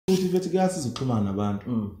futhi futhi kuyasiza ukuxhumana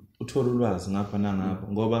nabantu uthola ulwazi ngapha nangapha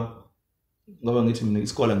ngoba ngithi mina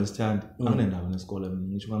isikole ngisithanda anginendaba nesikole mina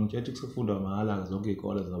ngisho ngangithethe kusefundwa mahala zonke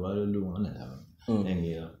izikole zabalungu anginendaba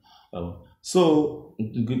engiya yabo so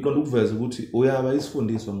ngiqonda ukuveza ukuthi uyaba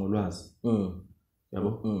isifundiswa ngolwazi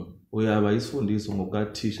yabo uyaba isifundiswa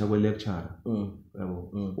ngokathisha kwelecture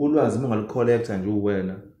yabo ulwazi ungalucollecta nje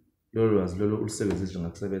uwena lo lwazi lolo ulisebenzise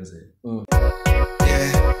ngakusebenzela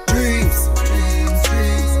dreams.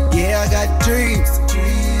 Yeah, I got dreams.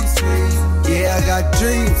 Yeah, I got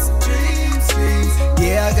dreams.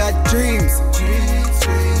 Yeah, I got dreams.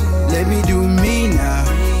 Let me do me now.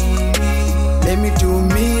 Let me do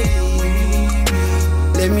me.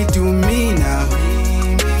 Let me do me now.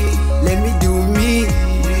 Let me do me.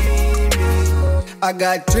 I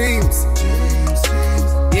got dreams.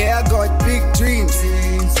 Yeah, I got big dreams.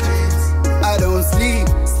 I don't sleep.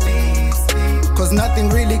 Cause nothing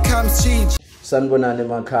really comes cheap. Sanibonani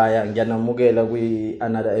emakhaya ngiyanamukela kwi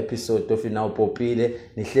another episode of naweupopile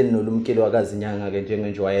nihleli nolumkeli wakazinyanga ke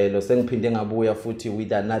njengenjwayelo sengiphinde ngabuya futhi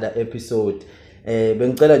with another episode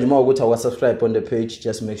bengicela nje ukuthi awasubscribe on the page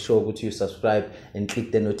just make sure ukuthi you subscribe and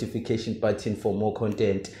click the notification button for more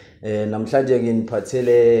content namhlanje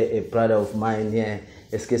nginiphathele a brother of mine here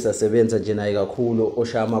eske sasebenza nje naye kakhulu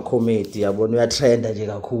oshaya comedy yabona uyatrenda nje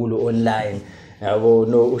kakhulu online yabo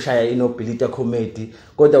no ushaya Nobhilita Comedy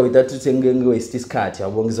kodwa without ukuthi ngiwaste isikhathi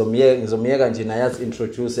yabo ngizomyeka nje naye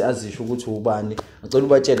introduce azisho ukuthi ubani ngicela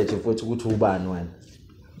ubatshele nje futhi ukuthi ubani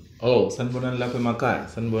wena sanibonani lapha emakhaya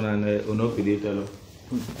sanibonani uNobhilita lo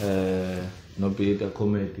Nobhilita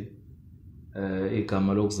Comedy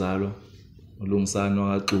igama lokuzalwa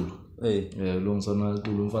uLungisani kakhulu uLungisani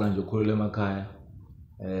kakhulu umfana nje okhulele emakhaya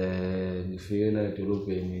ngifike la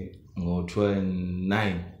edolobheni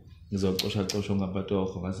ngo-29 ngizocosha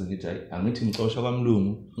ngapatoho ngase ngithi angithi ngicosha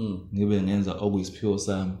kwamlungu ngibe ngenza okuyisiphiwo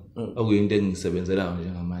sami okuyinto engisebenzelayo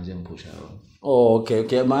njengamanje engiphusha yona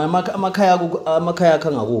okay amakhaya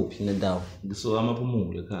akha ngakuphi nendawo ngiso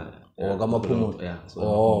amaphumulo ekhaya kamaphumulo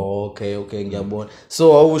okay ngiyabona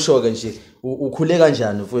so awusho ke nje ukhule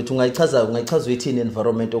kanjani mfowethu ungayichaza uyithini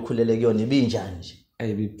environment okhulele kuyona ibinjani nje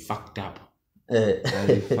ayibi fucked up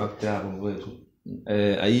fucked up mfowethu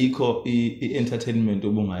ayikho i-entertainment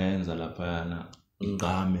obungayenza lapha yana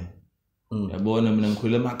igqame yabona mina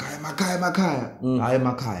ngikhulele emakhaya hayi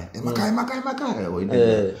emakhaya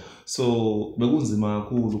oyini so bekunzima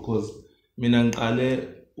kakhulu because mina ngiqale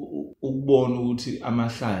ukubona ukuthi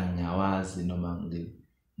amahlaya ngiyawazi noma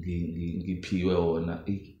ngiphiwe wona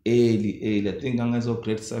early I think angazo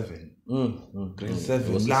grade 7 grade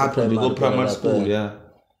 7 lapho ngiko primary school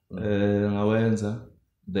ngawenza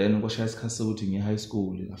then kwashaya isikhathi ukuthi ngiye high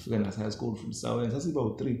school ngafika na high school futhi sawenza sasiba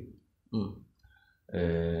u3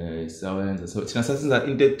 sawenza so thina sasenza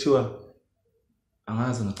into ekuthiwa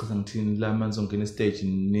angazi ngachaza ngithini la manje ongena stage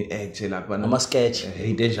ni act lapha ama sketch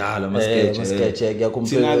into enjalo ama sketch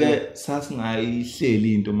ngiyakhumbula ke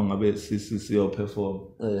sasingayihleli into mangabe siyo perform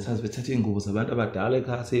sasibethatha ingubo zabantu abadala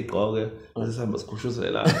ekhaya seyigqoke sisihamba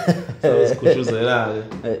sikhushuzela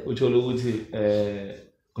uthola ukuthi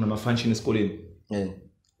kunama function esikoleni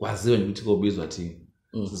kwaziwe nje ukuthi kobizwa thina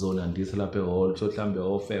sizolandisa lapha ehall mhlambe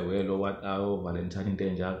ofewe lo what Valentine into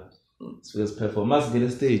enjalo sifike siperformance ngene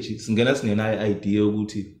stage singena idea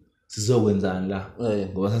ukuthi sizokwenzani la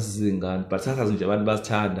ngoba sasizingane but sasazi nje abantu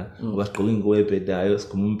basithanda ngoba sigqoka ingubo ebhedayo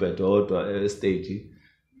sikhuma umbhedo odwa stage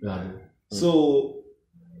so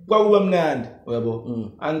kwakuba mnandi yabo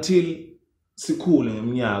until sikhule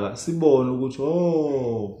ngeminyaka sibone ukuthi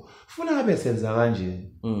funa ngabe senza kanje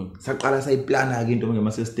saqala sayiplana ke into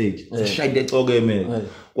ngema stage sishaya into ecokeme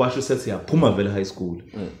kwasho sethi siyaphuma vele high school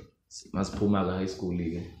masiphuma ka high school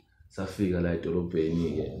ke safika la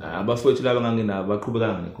edolobheni ke abafowethu laba nganginabo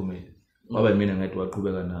baqhubekanga necomedy ngoba mina ngathi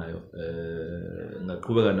waqhubeka nayo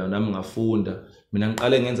ngaqhubeka nayo nami ngafunda mina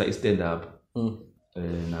ngiqale ngenza i-stand up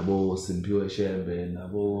nabo Simphiwe Shembe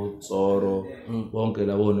nabo Tsoro bonke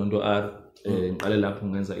labo nonto R ngiqale lapho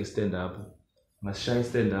ngenza i-stand up ngasishaya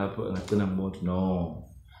i-stand up ngagcina ngibona no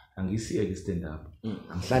angisiye i-stand up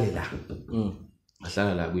angihlale la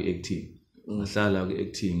ngahlala la kwi-acting ngahlala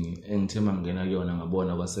kwi-acting engithema ngena kuyona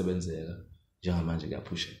ngabona kwasebenzeka njengamanje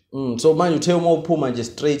kuyaphusha so manje uthe uma uphuma nje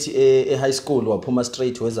straight e-high school waphuma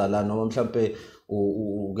straight weza la noma mhlambe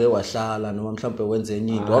uke wahlala noma mhlambe wenze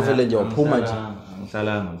enye into wavele nje waphuma nje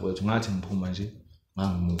ngihlalanga mfowethu ngathi ngiphuma nje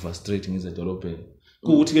ngangimuva straight ngize edolobheni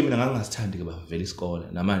ukuthi ke mina ngangasithandi ke bavela isikole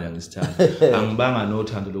namanje angisithandi angibanga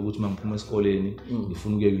nothando lokuthi mangiphuma esikoleni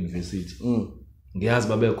ngifuna ukuya university ngiyazi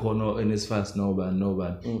babe khona enesfast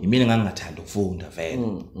nobani imina ngangingathanda ukufunda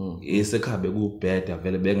vele esekhabe kubheda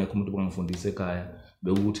vele bengekho umuntu bangifundisa ekhaya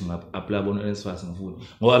bekuthi ngap-apply bona NSFAS ngifuna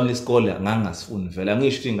ngoba mina isikole ngangasifuni vele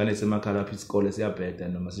angisho ingane semakhaya lapha isikole siyabheda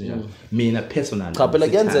noma sinjalo mina personally cha phela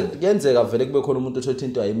kuyenzeka vele kube khona umuntu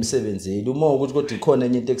othothintwa ayimsebenzeli uma ukuthi kodwa ikhona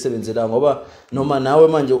enye into ekusebenzela ngoba noma nawe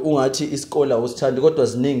manje ungathi isikole awusithandi kodwa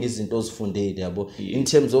ziningi izinto ozifundele yabo in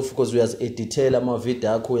terms of because uyazi-editela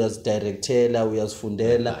ama-video akho uyazi-directela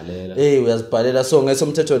uyazifundela uyazibhalela so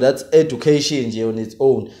ngesomthetho that's education nje on its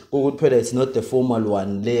own ukuthi phela it's not the formal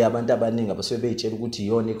one le abantu abaningi abasuke beyitshela ukuthi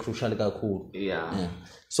iyona crucial kakhulu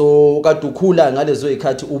so kade ukhula ngalezo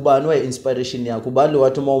ikhathi ubani waye-inspiration yakho ubani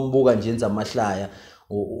wathi uma umbuka nje enza Amahlaya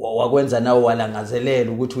wakwenza nawe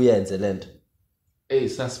walangazelela ukuthi uyenze lento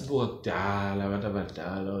sasibuka kudala abantu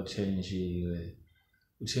abadala uchenjiwe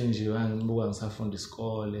ngibuka ngisafunda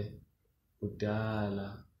isikole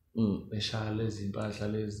kudala beshala izimpahla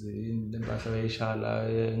lezi lempahla bayishala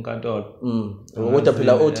enkantolo kodwa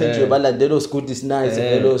phela othenjiwe balandela oSgoodies Nice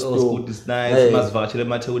velo oSgoodies Nice masivakashele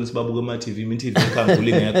emathekwini sibabuka ema-TV i-TV ekhangula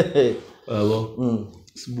ingekho yabo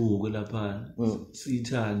sibuke lapha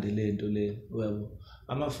siyithande lento le yabo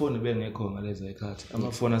amafoni bengekho ngalezi ikhathi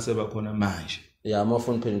amafoni asebakhona manje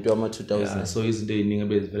amafoni phela into yama-2000 so izinto eziningi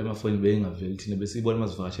bezivela amafoni bengaveli thina besiyibona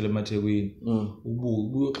masivakashele emathekwini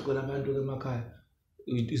ubuyoxoxela abantu emakhaya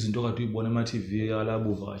izinto kade uyibona ama-TV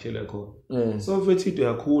yalabo uvakashele khona so futhi into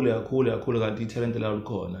yakhulu kanti italent lawo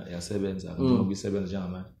likhona yasebenza njengoba isebenza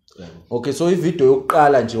njengamanje okay so ivideo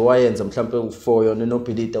yokuqala nje wayenza mhlawumbe for yona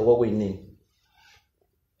Nobhilita kwakuyinini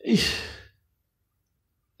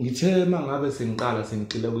ngithe mangabe sengiqala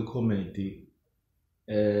kwi-comedy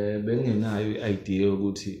bengenayo i-idea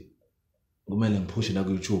ukuthi kumele ngiphushe la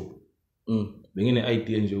ku-YouTube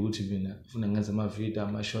bengine-idea nje ukuthi mina ufuna ngenza ama-video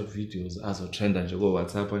ama-short videos azotrenda nje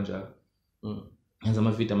ko-WhatsApp njalo ngenza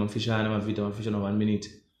ama-video amafishane 1 minute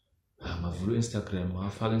ngavula u-Instagram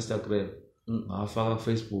ngafaka Instagram ngafaka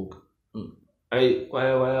Facebook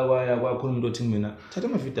kwakhona umuntu othi mina thatha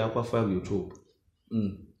ama-video akho afaka ku-YouTube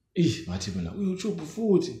ngathi mina u-YouTube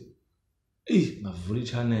futhi ngavula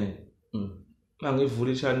i-channel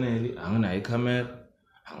mangivula i-channel anginayo i-camera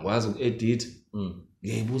angikwazi uku-edit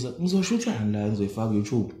ngiyayibuza ngizoshuthana la ngizoyifaka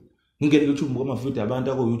ku-YouTube ngingene ku-YouTube ngoba ama-video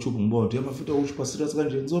abantu ako-YouTube ngibona ama-video aku-YouTube serious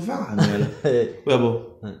kanje ngizofaka ngela uyabo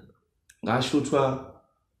ngashuthwa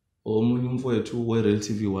omunye umfowethu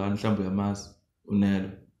we-Relative 1 mhlawumbe uyamazi uNelo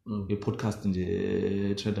i-podcast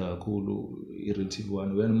nje trenda kakhulu i-Relative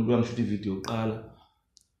 1 wena umuntu wangishutha ivideo yokuqala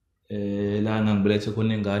la ngangibelethe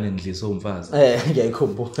khona ingane ngidlisa umfazi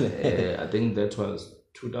ngiyayikhumbula I think that was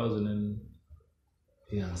 2000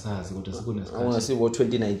 ngisazi kodwa sekunesikhathi awungasibo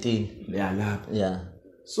 2019 lapha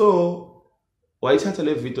so wayithatha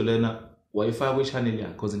le video lena wayifaka kwi-channel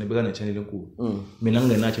yakhe because nebeka ne-channel enkulu mina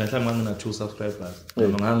ngingena channel mhlawumbe ngina-2 subscribers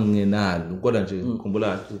noma ngangingenalo kodwa nje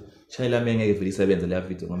ngikhumbula channel yami engeke vele isebenze le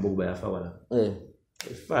video ngoba kuba yafakwa la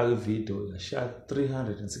ifaka ivideo yashaya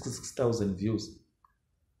 366,000 views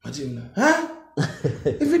ngathi mina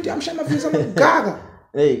ivideo yamshaya ama-views amagaga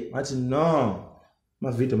ngathi no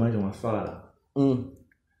ama-video manje ngwafaka la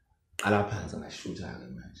qala phansi ngashutha-ke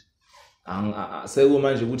manje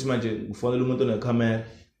sekumanje ukuthi manje ngifonela umuntu onecamera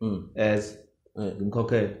as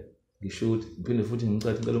ngimkhokhele ngishoot ngiphinde futhi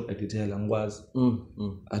ngicela uku-editela ngikwazi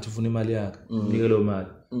athi ufuna imali yakhe nike leyo mali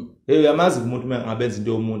uyamazi umuntu uma ngabenza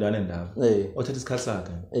into yomuntu anendaba othatha isikhathi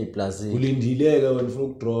sakhe ulindileke wena ufuna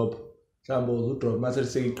ukudrop mhlawumbe uzudrop mase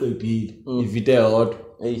seyiqedile ivideo yodwa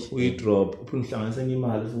uyidrop uphinde uhlanganise enye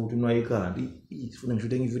imali futhi unayikhandi ufuna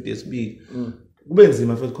ngishuthe enye ivideo esibili kube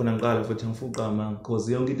nzima futhi khona ngiqala futhi ngifuqama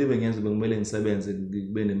because yonke into ebengenza bekumele ngisebenze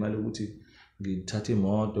ngibe nemali ukuthi ngithathe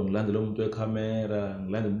imoto ngilande lo muntu wecamera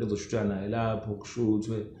ngilande umuntu ezoshutha naye lapho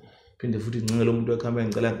kushuthwe phinde futhi ngincinge lo muntu wecamera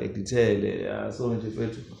ngicela ngi-edithele so nje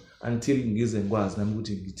futhi until ngize ngikwazi nami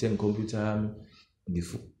ukuthi ngithenge ikhompyutha yami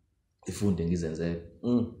ngifunde ngizenzele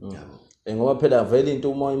yabo ngoba phela vele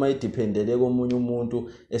into uma mayidependele komunye umuntu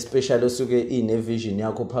especially osuke ine-vision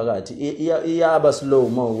yakho phakathi iyaba slow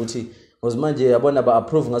uma ukuthi because manje yabona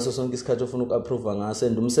ba-approve ngaso sonke isikhathi ofuna uku-approve ngaso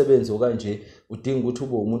and umsebenzi okanje udinga ukuthi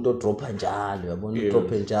ube umuntu odropha njalo yabona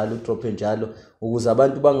udrophe njalo ukuze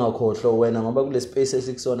abantu bangakhohlwa wena ngoba kule space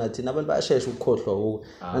esikusona thina abantu bayashesha ukukhohlwa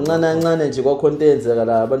kancane nje kwakhona enzeka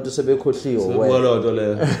la abantu sebekhohliwe wena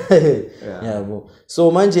leyo yabo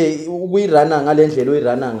so manje ukuyirana ngalendlela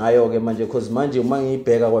oyirana ngayo ke manje because manje uma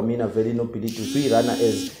ngiyibheka kwamina vele Nobhilita usuyirana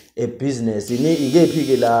as a business ikephi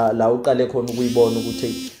ke la uqale khona ukuyibona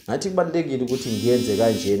ukuthi ngathi kubalekile ukuthi ngiyenze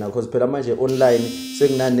kanjena because phela manje online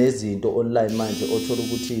sekunanezinto online manje othola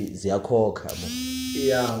ukuthi ziyakhokha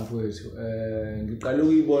mfowethu ngiqale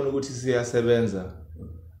ukuyibona ukuthi siyasebenza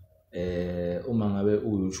uma ngabe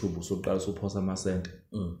uYouTube usoqala usuphosa amasente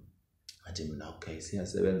ngathi mina okay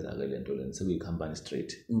siyasebenza ke lento leni sekuyicompany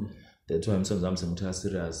straight that's why umsebenzi wami sengithatha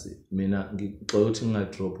serious mina ngixoxa ukuthi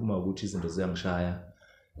ngingadrop uma ukuthi izinto ziyangishaya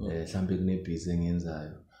mhlambe kunebhizi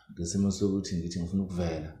engiyenzayo ngesimo sokuthi ngithi ngifuna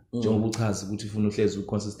ukuvela njengoba uchaza ukuthi ufuna uhlezi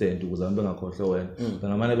uconsistent ukuze abantu bengakhohlwa wena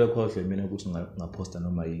bengamane bekhohlwe mina ukuthi ngaposta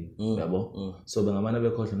noma yini yabo so bengamane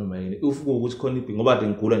bekhohlwe noma yini ufuku ukuthi khona ibhi ngoba ade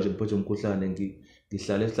ngigula nje ngiphethe umkhuhlane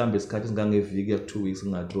ngihlale mhlambe isikhathi singangeviki ya 2 weeks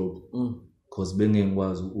ngingadrop because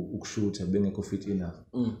bengengikwazi ukushutha bengekho fit enough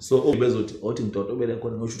so bezothi othi ngitoto bele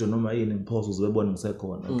khona ngoshutha noma yini ngiphosa uzobona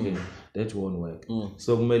ngisekhona okay that won't work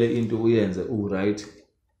so kumele into uyenze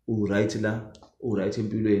right la right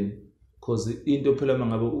empilweni because into phela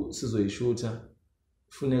mangabe sizoyishutha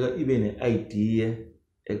kufuneka ibe ne-idea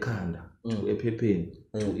ekhanda to ephepheni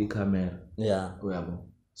to icamera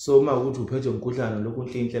uyabo so uma ukuthi uphethe umkhuhlane lokhu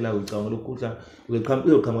inhlela uyicanga lokhuhla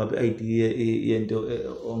uyoqhamuka lapha idea yento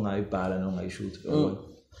ongayibhala nongayishutha yabona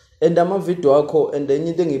and ama-video akho and enye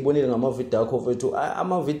into engiyibonile ngama-video akho mfethu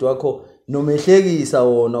ama-video akho nomehlekisa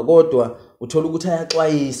wona kodwa uthola ukuthi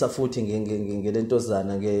ayaxwayisa futhi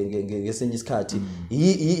ngelentozana ngesinye isikhathi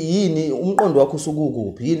yini umqondo wakho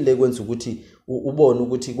usukukuphi yini lekwenza ukuthi ubone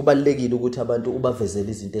ukuthi kubalekile ukuthi abantu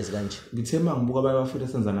ubavezele izinto ezikanje ngithema ngibuka abantu abafuthi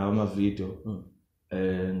esenza nawo ama-video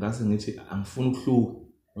ngase ngithi angifuni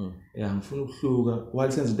ukuhluka ngifuna ukuhluka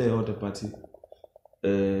while senza into eyodwa but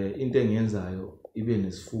into engiyenzayo ibe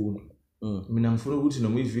nesifundo mina ngifuna ukuthi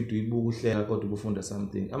noma ivideo ibuka uhlela kodwa ubufunda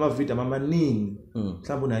something ama-video amaningi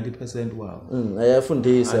mhlawumbe u90% wawo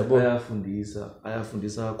ayafundisa yabo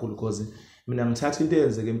ayafundisa kakhulu because mina ngithatha into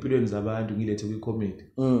eyenzeke empilweni zabantu ngilethe kwi-comedy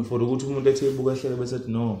for ukuthi umuntu ethe ibuka ehlela bese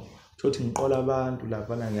ethi no thothi ngiqola abantu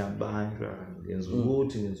lapha ngiyabanjwa ngenza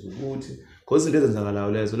ukuthi because into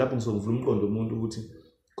ezenzakalayo lezo lapho ngisokuvula umqondo womuntu ukuthi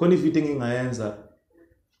khona ivideo engingayenza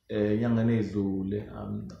inyanga edlule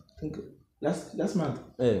last month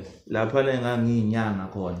lapha ngangiyinyanga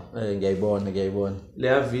khona ngiyayibona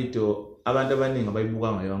leya video abantu abaningi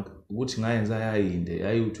abayibuka ngayonke ukuthi ngayenza yayinde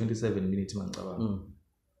yayi 27 minutes mangicabanga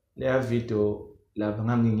leya video lapha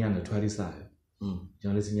ngangiyinyanga ethwalisayo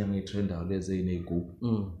njengalesi inyanga etrendayo lezi eyinegroup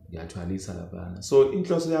ngiyathwalisa lapha so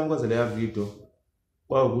inhloso yami kwenza leya video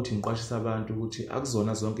kwawukuthi ngiqwashisa abantu ukuthi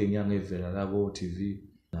akuzona zonke inyanga evela la ko TV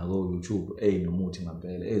nako YouTube nomuthi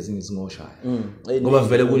ngempela ezinye singoshaya ngoba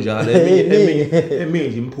vele kunjalo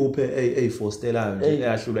eminye imphuphe eyifostelayo nje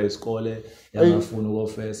eyahlula isikole yangafuna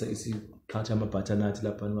ukofesa isiqhatha amabhathanathi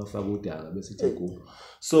lapha nibafaka udaka bese ithi ku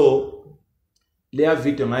so leya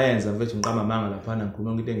video ngayenza mfethu ngiqama amanga lapha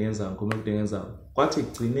ngikhuluma into engiyenza kwathi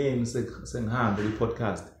ekugcineni sengihambe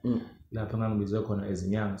i-podcast lapha ngangibizwe khona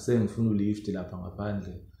ezinyanga sengifuna ulift lapha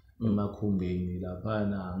ngaphandle emakhumbeni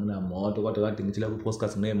lapha nginamoto kodwa kade ngithi lapha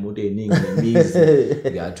podcast nginemoto eziningi nemizi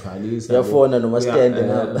ngiyathwalisa yafona noma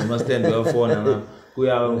stand uyafona ngapha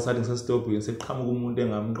kuyawa ngisathi ngisestopini seqhamuka umuntu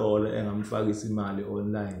engamqola engamfakisa imali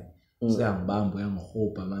online seyangibamba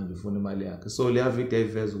uyangihopha manje ufuna imali yakhe so leya video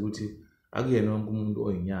iveza ukuthi akuyena wonke umuntu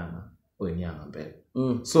oyinyanga mpela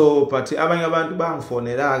so but abanye abantu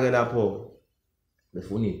bangifonela ke lapho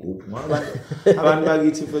befuna igroup ngoba abantu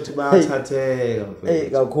bakithi mfethu bayathatheka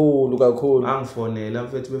mfethu kakhulu angifonela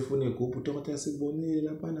mfethu befuna igroup dokotela sikubonile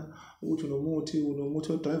lapha ukuthi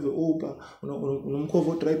unomuthi odrive Uber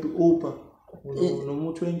unomkhovo odrive Uber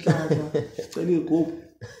unomuthi wenhlanhla cela igroup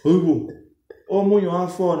hayibo omunye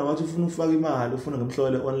wafona wathi ufuna ufaka imali ufuna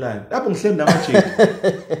ngemhlole online lapho ngihleli namajiki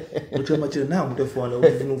uthi amajiki na umuntu efona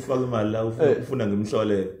ufuna ufaka imali la ufuna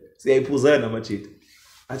ngemhlole siyayiphuzana namajiki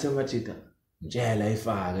athi amajiki njela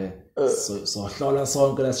ifake sohlola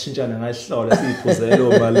sonke lasishintshana ngayihlola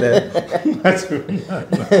siyiphuzele imali le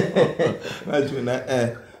ngathi mina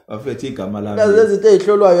afethe igama lami lezi zinto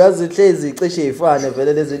ezihlolwayo yazihlezi icishe ifane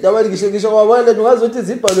vele lezi zinto abantu ngisho kwabona lento ngazi ukuthi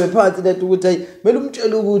zibhalwe phansi lento ukuthi hey kumele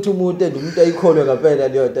umtshele ukuthi umuntu ayikholwe ngempela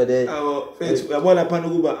leyo nto leyo awu fethu uyabona phana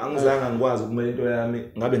ukuba angizange ngikwazi kumele into yami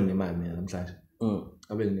ngabe nginemali mina namhlanje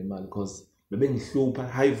ngabe nginemali because bebengihlupha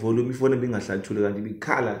high volume ifone bengahlathule kanje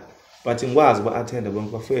bikhala but ngikwazi ba-attenda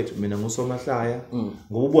bonke bafethu mina nguSomahlaya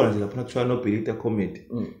ngoba ubona nje lapha kuthiwa Nobhilita Comedy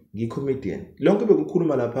ngi-comedian lonke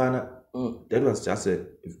bekukhuluma laphana that was just a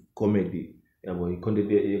comedy yabo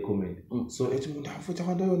i-content ye-comedy so ethi umuntu afutha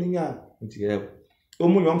abantu ayona inyanga ngithi yebo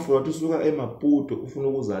omunye wangifuna ukuthi usuka eMaputo ufuna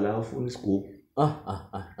ukuza la ufuna isigubhu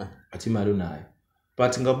athi imali unayo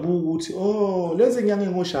but ngabuka ukuthi lezi nyanga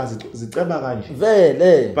engoshazi ziceba kanje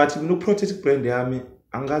vele but mina uprotect brand yami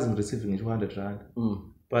angazi ngireceive ngisho 100 rand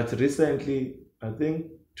but recently I think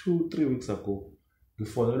 2-3 weeks ago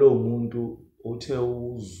ngifonele umuntu othe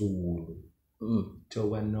uZulu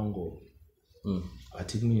thoba nongo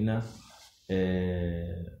athi mina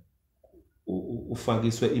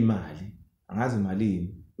ufakiswe imali angazi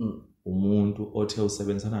malini umuntu othe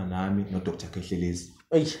usebenzisana nami no Dr. Kehlelezi.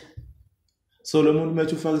 Eish. So lo muntu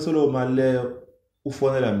manje ufaka solo mali leyo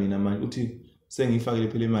ufonela mina manje uthi sengifakile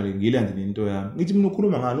phela imali ngilande into yami. Ngithi mina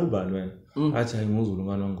ukhuluma ngani ubani wena? Athi hayi nguzulu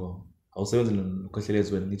nganongoma. Awusebenzi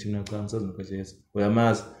noKehlelezi wena. Ngithi mina cha ngisebenza noKehlelezi.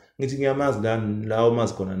 Uyamazi? Ngithi ngiyamazi la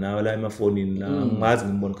umazi khona nawe la emafonini la ngazi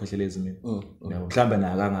ngimbona uKehlelezi mina. Yabo mhlamba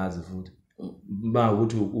naye akangazi futhi. Ba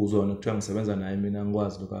ukuthi uzona kuthiwa ngisebenza naye mina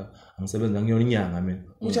ngikwazi lokho angisebenza ngiyona inyanga mina.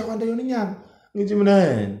 Uthi akwanda yona inyanga. Ngithi mina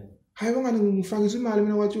yena hayi bangani ngifakisa imali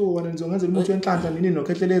mina kwathi wona nizongenza umuntu wenhlanhla nini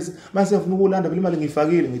noKehlelezi mase ngifuna ukulanda phela imali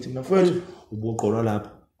ngiyifakile ngithi mina mfowethu ubuqolwa lapha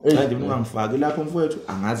manje mina ungangifaki lapho mfowethu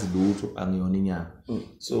angazi lutho angiyona inyanga.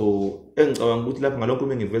 So engicabanga ukuthi lapho ngalokho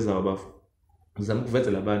bengiveza abafu ngizama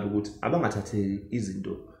ukuvezela abantu ukuthi abangathatheki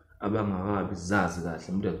izinto abangakabi zazi kahle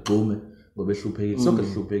umuntu agxume ngoba ehluphekile sonke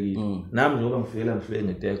sihluphekile nami njengoba ngifike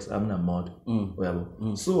ngeTax amunamoto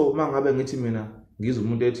uyabo. So mangabe ngithi mina ngizwe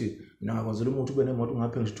umuntu ethi mina ngakwazela umuntu ube nemoto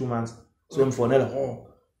ngaphe nje 2 months so emfonela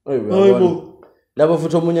hayibo labo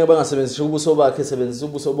futhi omunye bangasebenzisi ubuso bakhe sebenzisa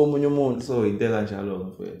ubuso bomunye umuntu. So into kanjalo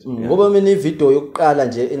mfowethu ngoba mina ivideo yokuqala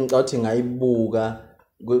nje engicathi ngayibuka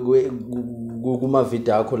kuma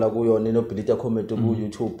video akho la kuyona Nobhilita Comedy ku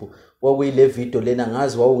YouTube kwakuyile video lena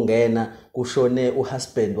ngazi wawungena kushone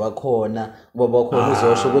uhusband wakhona ubaba wakho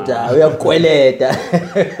uzosho ukuthi uyakweleta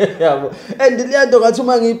yabo and lento ngathi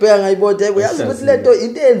uma ngiyibheka ngayibona uyazi ukuthi lento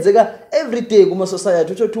into eyenzeka every day kuma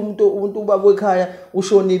society uthi umuntu ubaba ekhaya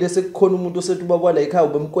ushonile sekukhona umuntu osethi ubaba la ekhaya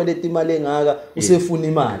ubemkweleta imali engaka usefuna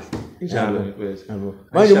imali njalo mfowethu yabo.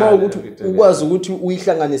 Manje uma ukuthi ukwazi ukuthi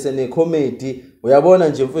uyihlanganise necomedy uyabona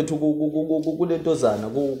nje mfethu kulentozana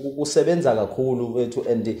kusebenza kakhulu mfethu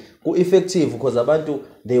and ku effective because abantu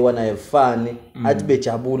they wanna have fun athi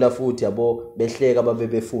bejabula futhi yabo behleka babe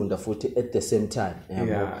befunda futhi at the same time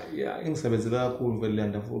yabo. Yeah ingisebenzela kakhulu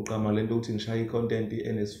velenda futhi uqama lento ukuthi ngishaya icontent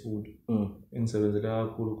enesfundo ingisebenzela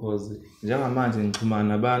kakhulu because njengamanje ngixhumana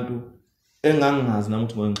nabantu engangingazi nami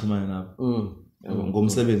ukuthi ngixhumana nabo yabo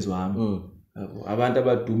ngomsebenzi wami yabo abantu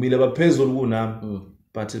abadumile abaphezulu kunami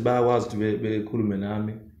but bayakwazi ukuthi bekhulume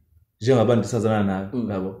nami njengabantu sazana nayo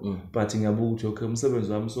yabo but ngiyabuka ukuthi okay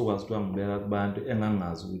umsebenzi wami sokwazi ukuthi angibeka kubantu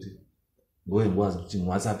engangazi ukuthi ngoye ngikwazi ukuthi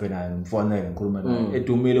ngiWhatsApp naye ngifonele ngikhuluma naye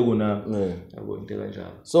edumile kunami yabo into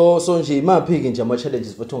kanjalo. So nje imaphi ke nje ama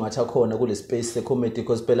challenges futhi ongathi khona kule space se comedy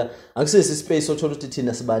because phela akusesi space othola ukuthi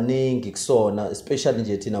thina sibaningi kusona especially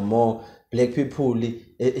nje thina more black people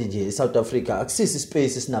nje South Africa akusisi space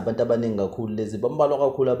sinabantu abaningi kakhulu lezi bambalwa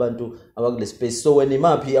kakhulu abantu abakule space. So wena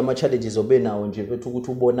imaphi ama challenges obenawo nje bethu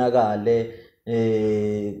ukuthi ubonakale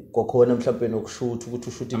kokhona mhlawumbe nokushoot ukuthi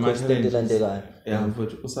ushoot i-content elandekayo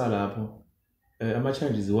mfowethu usalapho ama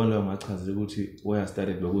challenges iwona ngachazela ukuthi where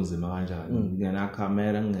started lokunzima kanjani ngena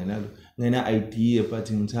camera ngena idea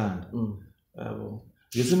but ngithanda yabo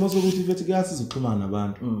ngesimo sokuthi mfethu kuyasiza ukuxhumana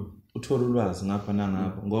nabantu uthola ulwazi ngapha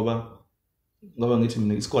nangapha ngoba ngithi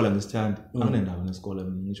mina isikole ngisithanda anginendaba nesikole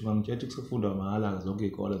mina ngisho ngangithethe kusefundwa mahala zonke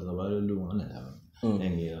izikole zabalungu anginendaba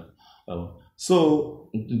engiyela yabo. So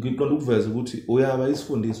ngiqonda ukuveza ukuthi uyaba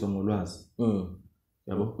isifundiswa ngolwazi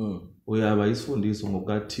yabo uyaba isifundiswa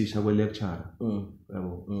ngokathisha kwe lecture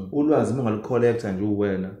yabo ulwazi ungalucollecta nje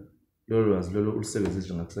uwena lo lwazi lo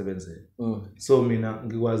ulisebenzise ngakusebenzela. So mina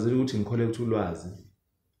ngikwazi ukuthi ngicollect ulwazi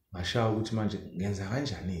ngashaya ukuthi manje ngenza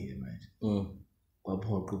kanjani ke manje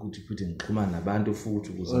kwaphoqa ukuthi futhi ngixhumana nabantu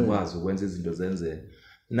futhi ukuze ngikwazi ukwenza izinto zenzeke.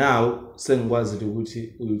 Now sengikwazi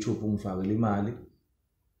ukuthi uYouTube ungifakele imali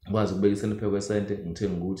ngikwazi ukubeka isentpe kwesente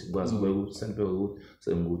ngithenga ukuthi ngikwazi ukubeka isentpe ukuthi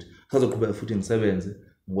sengikuthi sazoqhubeka futhi ngisebenze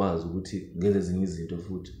ngikwazi ukuthi ngenze ezinye izinto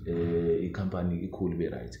futhi i-company ikhulu be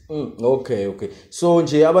right. Okay. So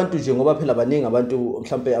nje abantu nje ngoba phela baningi abantu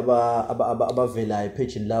mhlambe abavela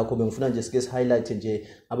epage lakho bengifuna nje sike highlight nje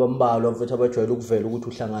abambalwa mfethu abajwayele ukuvela ukuthi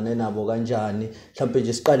uhlangane nabo kanjani mhlambe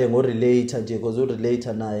nje siqale ngo-Relator nje because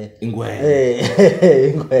uRelator naye ingwenya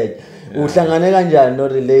uhlangane kanjani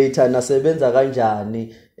no-Relator nasebenza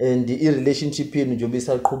kanjani and i-relationship yenu nje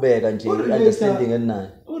bisaqhubeka nje understanding eninayo.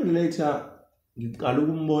 uRelator ngiqala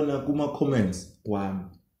ukumbona kuma comments wami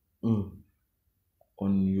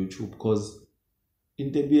on YouTube because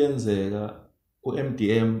into ebiyenzeka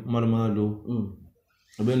uMDM malumalo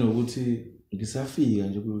ubenokuthi ngisafika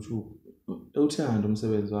nje ku YouTube ewuthanda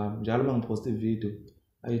umsebenzi wami njalo mangiposta ivideo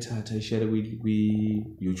ayithatha ishare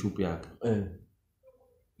kwi YouTube yakhe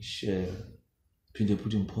share phinde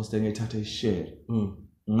futhi ngiposta ngiyithatha ishare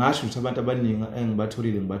ngasho ukuthi abantu abaningi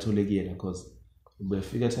engibatholile ngibathole kuyena because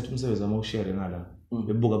befika thatha umsebenzi wami ushare ngala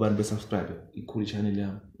bebuka abantu besubscribe ikhulu channel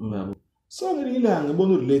yami yabo. So ngelilanga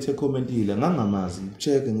ngibona uRelator comment ile ngangamazi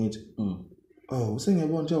check ngithi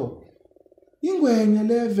usengiyabona nje ingwenya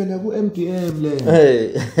level ku MDM le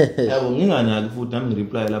yabo nginganaki futhi nami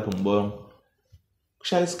ngireply lapho ngibona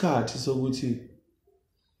kushaya isikhathi sokuthi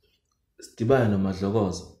sidibana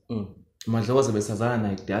noMadlokoza Madlokoza besazana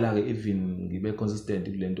naye kudala ke even ngibe consistent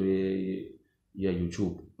kulento ye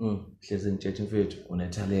YouTube hleze ngitshethe mfethu une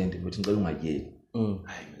talent futhi ngicela ungayeki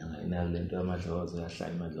hayi mina ngayinaki lento yaMadlokoza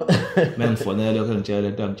yahlala iMadlokoza mengifonela lokho ngitshela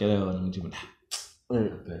lento angitshela yona ngithi mina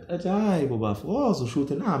athi hayi bobafu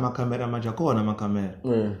uzoshootha na amakamera manje akhona amakamera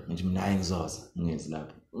ngithi mina hayi ngizoza ngezi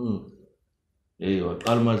lapho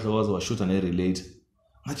waqala uMadlokoza washootha ne-Relator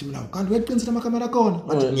ngathi mina kanti uyaqinisela amakamera akhona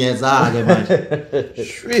ngathi ngiyeza ke manje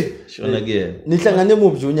shwi shona ke nihlangane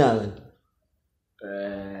muphi unyaka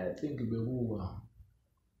think bekuba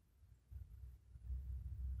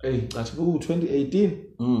cathi beku 2018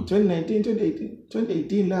 2019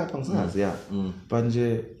 2018 lapha ngisazi ya but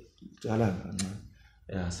nje jala kancane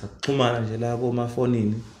saxhumana nje la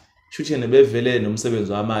komafonini shuthi nebevele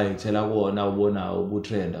nomsebenzi wamaye ngithela kuona ubona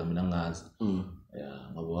ubutrend mina ngazi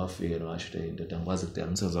ngoba wafika nowasho into angikwazi kudala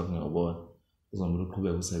umsebenzi wakho ngiyobona uzomela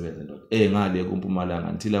uqhubeka usebenze ndoda ngale kuMpumalanga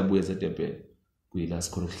until abuye eDurban kuyila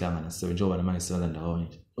sikhona ukuhlangana sisebenza njengoba namanje sisebenza ndawonye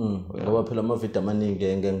nje ngoba phela amavideo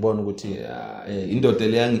amaningi ngibona ukuthi indoda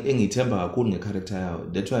le engithemba kakhulu ngecharacter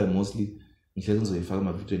yayo that's why mostly ngihlezi ngizoyifaka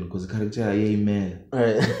amavideo because icharacter yayo iyimela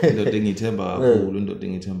indoda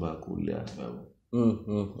engithemba kakhulu yabo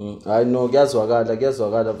I know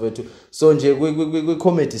kuyazwakala mfethu so nje kwi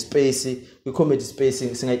comedy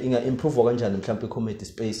space singa improve kanjani mhlawumbe comedy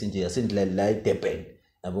space nje yasindlela la eDurban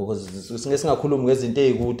yabo because singakhulumi ngezinto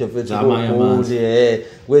ezikude mfethu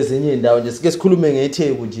kwezinye indawo nje sike sikhulume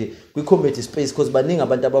ngetheku nje kwi comedy space because baningi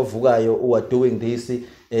abantu abavukayo who are doing this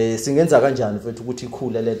singenza kanjani mfethu ukuthi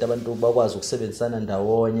ikhula lento abantu bakwazi ukusebenzisana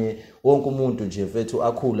ndawonye wonke umuntu nje mfethu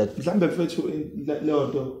akhula mhlambe mfethu leyo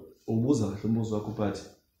nto ubuza kahle umbuzo wakho phathi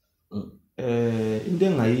into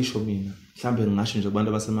engayisho mina mhlambe ngingasho nje kubantu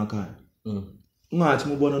abasemakhaya ungathi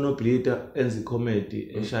ubona Nobhilita enza icomedy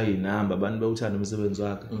eshaya inamba abantu bewuthanda umsebenzi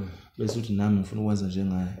wakhe bese uthi nami ngifuna ukwenza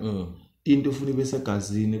njengaye into ufuna ibe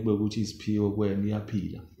segazini kube ukuthi isiphiwo kwena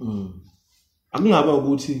iyaphila akungaba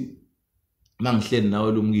ukuthi mangihleli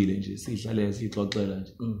nawe lumkile nje sihlale sixoxela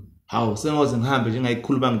nje hawu sengoze ngihambe nje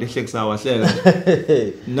ngayikhuluma ngihlekisa wahleka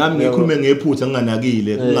nami ngikhulume ngephutha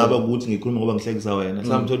nginganakile kungaba ukuthi ngikhuluma ngoba ngihlekisa wena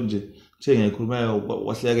samthola nje kuthe ngiyikhuluma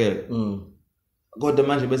wahlekela kodwa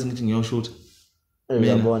manje bese ngithi ngiyoshootha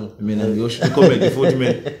mina ngiyoshootha comedy futhi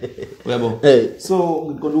mina uyabo so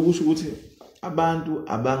ngiqonda ukusho ukuthi abantu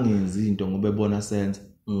abangenzi into ngoba ebona sense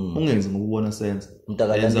ungenzi ngokubona sense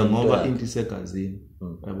yenza ngoba into isegazini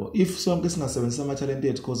yabo if sonke singasebenzisa ama talent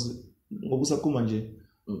ethu because ngokusakhuma nje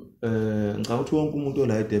ngicabanga ukuthi wonke umuntu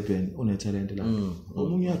ola eDurban une talent la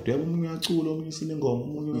omunye uyadweba omunye uyacula omunye usina ingoma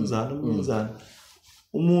omunye wenzana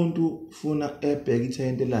umuntu ufuna ebheka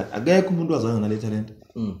italent lakhe akekho umuntu wazana ngale talent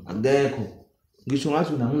akekho ngisho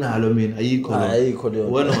ngathi unanginalo mina ayikho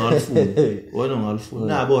leyo wena ungalifuna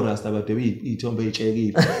nabo rasta abadweba ithombe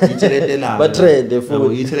ejekile italent lakhe batrend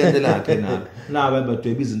futhi italent lakhe nabo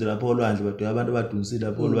badweba izinto lapho olwandle badweba abantu abadunisile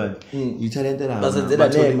lapho olwandle italent lakhe basenzela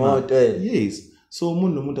nemoto yes so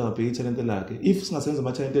umuntu nomuntu akabheka italent lakhe if singasenza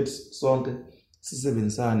ama talented sonke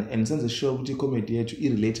sisebenzisane and senze sure ukuthi comedy yethu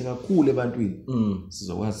irelate kakhulu ebantwini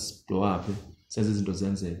sizokwazi blow up senze izinto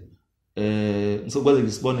zenzeke ngisokwazi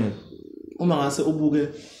ngisibonele uma ngase ubuke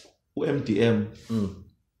uMDM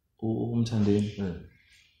umthandeni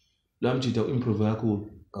lamjida improve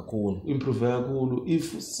kakhulu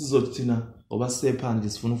if sizothi thina ngoba sisephandle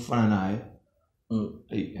sifuna ukufana naye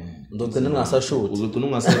ngicela ngingasashoot uzogcina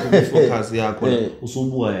ungasekho focus yakho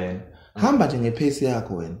usubuka yena hamba nje ngepace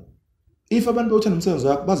yakho wena if abantu bawuthanda umsebenzi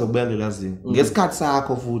wakho bazokubeka lelazini ngesikhathi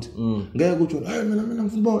sakho futhi ngeke uthi hey mina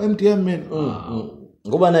ngifuna uba MDM mina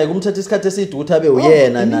ngoba naye kumthatha isikhathi eside ukuthi abe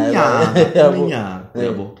uyena naye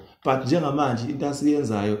yabo but njengamanje into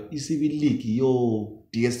asiyenzayo i-civil league yo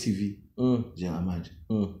DStv njengamanje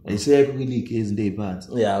ayisekho kwi-league ezinto eziphansi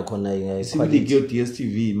khona i-civil league yo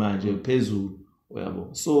DStv manje phezulu uyabo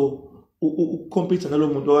so ucompete nalo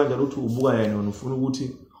muntu okanjalo uthi ubuka yena wena ufuna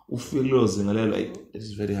ukuthi ufike kulo zinga lelo it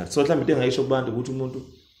is very hard so mhlawumbe into engayisho kubantu ukuthi umuntu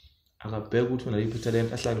akabheka ukuthi unaliphi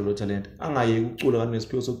talent ahlale lo talent angayeki ukucula kanti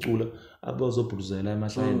nesiphiwo sokucula abazobhuluzela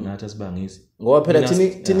emahlaya nathi asibangisi ngoba phela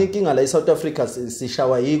thina inkinga la eSouth Africa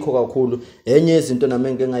sishawa yikho kakhulu enye izinto nami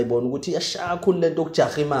engeke ngayibona ukuthi iyashaya kakhulu lento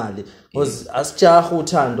okujaha imali because asijaha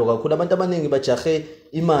uthando kakhulu abantu abaningi bajahe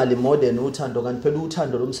imali more than uthando kanti phela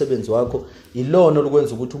uthando lomsebenzi wakho ilona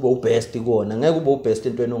olukwenza ukuthi ube ubest kuona ngeke ube ubest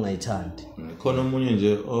entweni ongayithandi khona umunye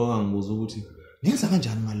nje owangibuza ukuthi ngenza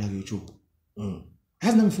kanjani imali la ku YouTube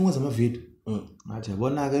yazi nami ngifuna ukwenza ama video ngathi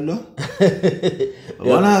yabona ke lo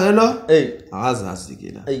akazazi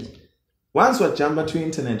ke la once wajumpa to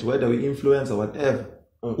internet whether we influencer whatever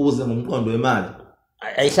uze ngomqondo wemali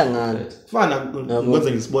ayihlangana kufana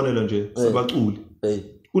ngikwenza ngisibonelo nje sabaculi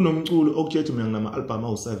kunomculo okuthethe mina nginama album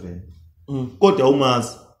awu7 kodwa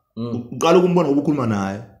umazi uqala ukumbona ukukhuluma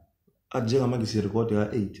naye athi njengamanje si record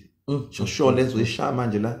ka8 shosho lezoyishaya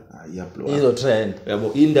manje la iyablowa izo trend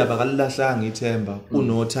yabo indaba kalilahlanga ithemba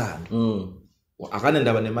unothando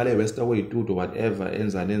akanendaba nemali ewesta kweyitudo whatever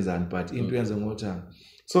enzani but into yenze ngothando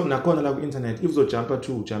so nakhona la ku internet if uzojumpa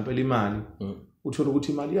to jump imali uthola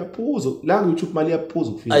ukuthi imali iyaphuza la ku YouTube imali iyaphuza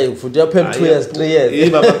ukufika ayi futhi yaphela 2 years 3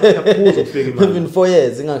 years baba iyaphuza ukufika imali even 4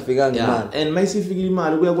 years ingafikanga imali and mayisifika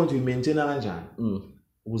imali kuya konke uyimaintain kanjani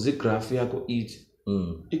ukuze igraph yakho ithi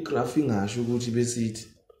igraph ingasho ukuthi besithi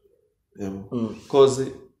yabo because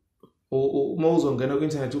uma uzongena ku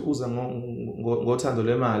internet uza ngothando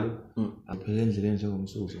lemali aphela endleleni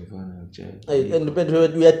njengomsusi mfana ngiyakutshela and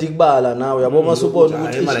bese uyadikibala nawe yabo masubona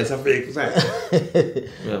ukuthi imali isafake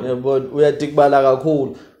yabo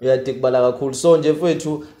uyadikibala kakhulu so nje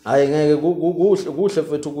mfethu hayi ngeke kuhle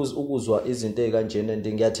mfethu ukuzwa izinto ezikanjena and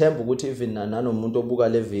ngiyathemba ukuthi even nanomuntu obuka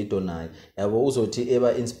le video naye yabo uzothi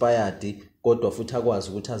eba inspired kodwa futhi akwazi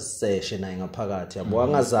ukuthi aziseshe naye ngaphakathi yabo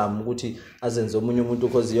angazami ukuthi azenze omunye umuntu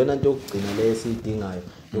because iyona into yokugcina le esidingayo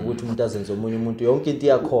ukuthi umuntu azenze omunye umuntu yonke into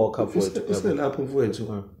iyakhokha futhi uselapho mfowethu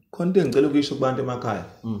khona into engicela ukuyisho kubantu emakhaya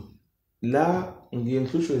la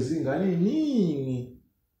ngiyehlushwe izingane eziningi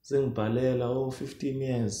sengibhalela 15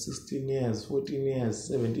 years 16 years 14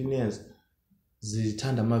 years 17 years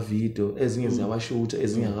zithanda ama video ezinye ziyawashutha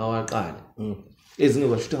ezinye akawaqali ezinye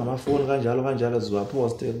bashutha ngamafoni kanjalo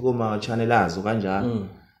ziwaposte kuma channel azo kanjalo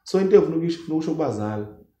so into efuna ukusho kubazali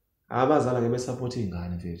abazali ke besupport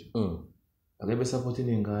izingane mfethu ake besupport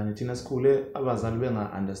izingane thina sikhule abazali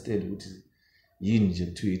benga understand ukuthi yini nje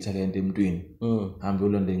kuthiwa italent emntwini hambe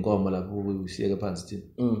ulonde inkomo lapho usiyeke phansi thina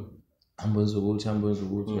hambenza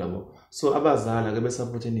ukuthi yabo so abazali ake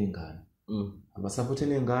besupport izingane abasupport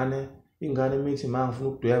ingane mithi mangifuna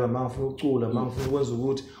ukudweba mangifuna ukucula mangifuna ukwenza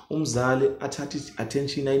ukuthi umzali athathe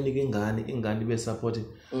attention ayinike ingane ibe supported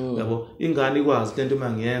yabo ingane ikwazi lento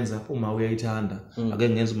mangiyenza uma uyayithanda ake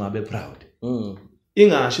ngenza uma be proud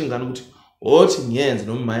ingasho ingane ukuthi othi ngiyenze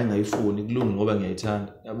noma maye ngayifuni kulungi ngoba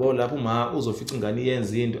ngiyayithanda yabo lapho uma uzofica ingane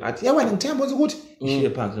iyenza into athi yawena ngithemba ukuthi ishiye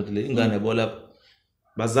phansi lento le ingane yabo lapho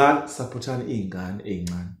bazali supportana izingane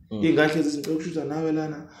ezincane ingane lezi zicela ukushutha nawe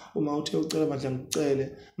lana uma uthe ucela manje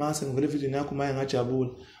ngikucele mase ngivele video yakho maye ngajabula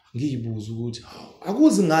ngiyibuza ukuthi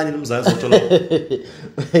akuzi ngani nomzali zosho lokho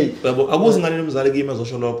yabo akuzi ngani nomzali kimi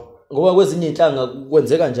zosho lokho ngoba kwezinye inhlanga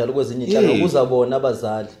kwenzeka njalo kwezinye inhlanga kuzabona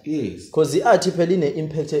abazali because iathi phela ine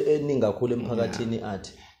impact eningi kakhulu emphakathini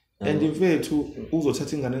athi and mfethu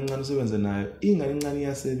uzothatha ingane encane usebenze nayo ingane encane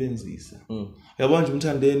iyasebenzisa yabona nje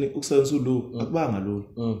umthandeni ukusebenzisa ulu akubanga lulu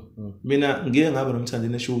mina ngike ngaba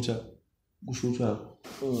nomthandeni eshutha kushutha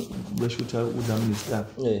beshutha udlamlista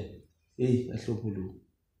ahlopulu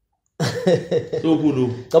Sophulu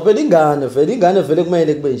cha phela ingane vele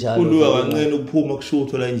kumele kube njalo ulu akancane ukuphuma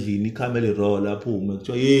kushuthwa la endlini ikhamele roll aphume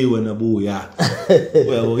kuthiwa wena buya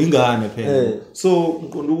uyabo ingane phela so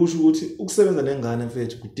ngiqonda ukusho ukuthi ukusebenza nengane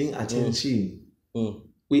mfethu kudinga attention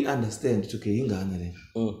we understand ukuthi okay ingane le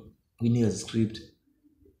we need a script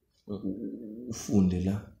ufunde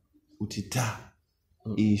la uthi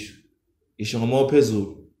isho ngomoya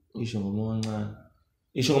phezulu isho ngomoya oncane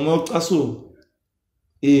isho ngomoya ocasuka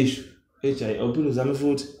isho awuphinde zami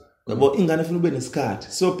futhi yabo ingane ufuna ube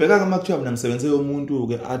nesikhathi so bheka kama kuthiwa mina ngisebenze umuntu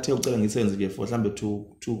ke athe ucela ngisenze nje for mhlambe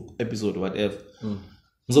 2 episode whatever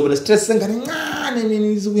ngizoba ne stress sengane encane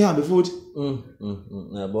nini izukuhambe futhi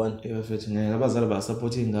uyabona mfethu ngeke abazali ba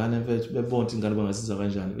support ingane mfethu bebona ingane bangasiza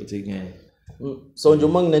kanjani bethe ngeke so nje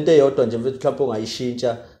uma nginento eyodwa nje mfethu mhlawumbe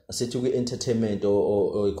ongayishintsha asithi ku entertainment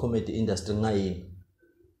or comedy industry ngayini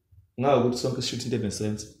ukuthi sonke sishuthi into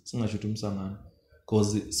enesense singashuthi umsangano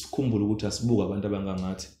because sikhumbula ukuthi asibuka abantu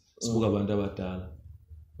abangangathi sibuka abantu abadala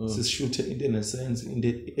sisishuthe into enesense into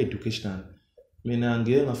educational mina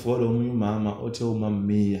ngeke ngafollow omunye umama othe umama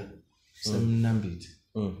Mia semnambiti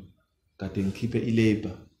kade ngikhiphe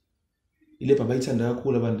ilabor bayithanda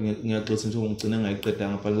kakhulu abantu ngiyaxoxa nje ngigcina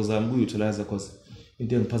ngayiqedanga phela zami kuyutilize cause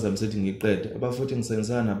into engiphazamise ukuthi ngiqede abafuthi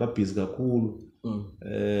ngisebenzana babhizi kakhulu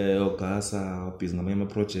ogasa busy ngamanye ama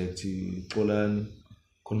project Xolani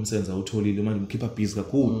khonumsenza utholile manje ngikhipha busy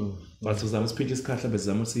kakhulu bathi uzama siphinde isikhathi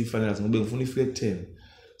bezama siyifanele ngoba ngifuna ifike ku10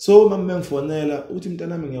 so mama ngifonela uthi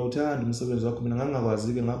mntanami ngiyawuthanda umsebenzi wakho mina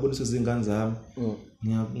ngangakwazi ke ngabonisa izingane zami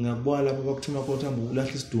ngiyakubona lapha bakuthuma khona uthamba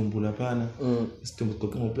ulahla isidumbu laphana isidumbu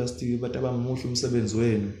sigoqwe ngoplastic bathi abamuhle umsebenzi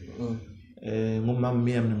wenu ngomama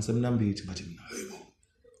mina ngisemnambithi ngathi mina hayibo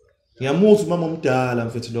ngiyamuzwa umama omdala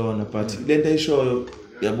mfethu lona but lento ayishoyo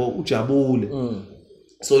yabo ujabule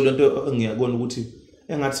so lento engiyakona ukuthi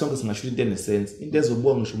engathi sonke singasho into enesense into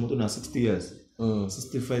ezobonga ngisho umuntu ona 60 years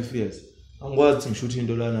 65 years angikwazi ukuthi ngisho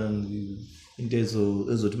into lana into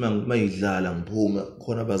ezothi mayidlala ngiphuma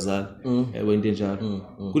khona abazali yabo into enjalo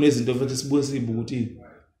kunezinto futhi sibuye sibuka ukuthi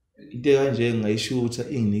into kanje ngayishutha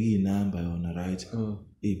inginike inamba yona right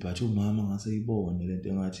but umama ngase ibone lento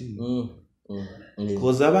engathi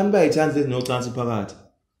because abantu bayithanda ezinocansi phakathi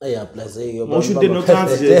ayaplaze musho into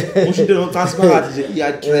enocansi nje musho into enocansi phakathi nje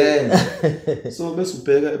iya trend so bese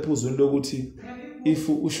ubheka ephuzweni lokuthi if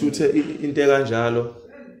ushuthe into kanjalo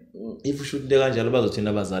if ushuthe into kanjalo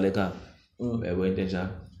bazothinda abazali ekhaya yabo into enjalo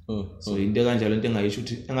so into kanjalo into engayisho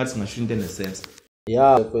ukuthi engathi singasho into enesense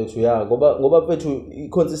mfethu ngoba mfethu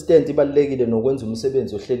i-consistent ibalekile nokwenza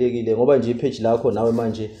umsebenzi ohlelekile ngoba nje i-page lakho nawe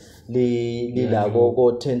manje lilako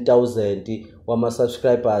ko 10,000 wama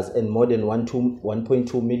subscribers and more than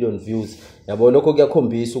 1.2 million views yabo lokho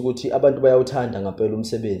kuyakhombisa ukuthi abantu bayawuthanda ngempela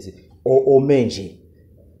umsebenzi ome nje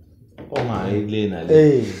ongayikulena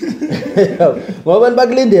le ngoba abantu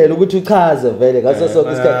bakulindela ukuthi uchaze vele ngaso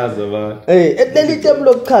sonke isikhathi leli temu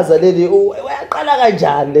lokuchaza leli uyaqala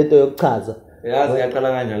kanjani lento yokuchaza yazi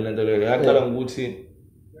yaqala kanjani lento leyo yaqala ngokuthi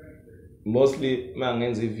mostly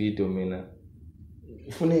mangenza ivideo mina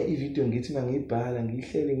ufune ivideo ngithi mangiyibhala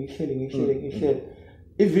ngihlele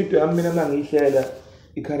ivideo yami mina mangiyihlela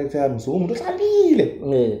i-character yami so umuntu ohlambile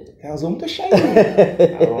yazi umuntu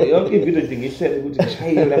oshayile yonke ivideo ngihlele ukuthi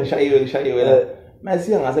ngishayiwe la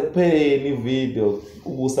masiya ngase kuphela ivideo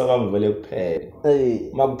ubusa kwami vele kuphela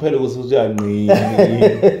makuphela ukuthi uyanqini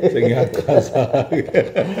sengiyachaza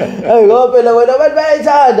ngoba phela wena abantu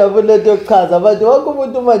bayayithanda futhi lento yokuchaza abantu wonke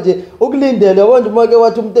umuntu manje ukulindele yabona umake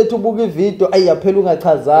wathi umuntu ethubuka ivideo ayaphela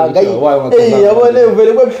ungachazanga yabona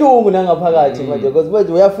vele kwebhlungu nangaphakathi manje because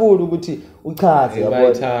manje uyafuna ukuthi uchaze yabona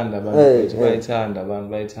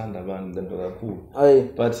bayithanda abantu lento kakhulu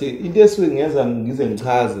but into esuke ngiyenza ngize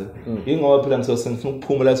ngichaze ingoba phela ngizofuna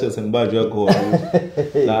ukuphumula la sengibanjwe khona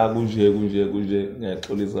la kunje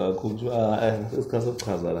ngiyaxolisa kakhulu isikhathi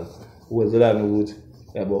sokuchaza la uwenzelana ukuthi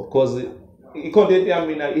yabo because i-content yami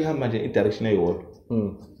mina ihamba nje i-direction eyodwa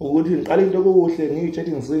ukuthi ngiqala into okuhle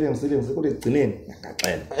ngiyitshethi ngisile kodwa egcineni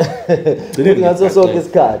ngiyaqaxela ngaso sonke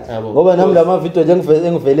isikhathi ngoba nami lama video nje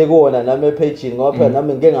engivele kuona nami epage ngoba phela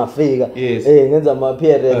nami ngeke ngafika ngenza ama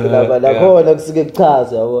appearance la khona kusike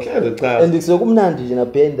kuchaza yabo and kusokumnandi nje na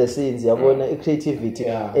behind the scenes yabona i-creativity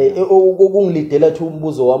okungilidela thi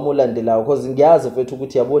umbuzo wami olandelayo because ngiyazi mfethu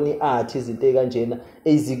ukuthi yabona i-art izinto ekanjena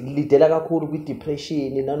ezikulidela kakhulu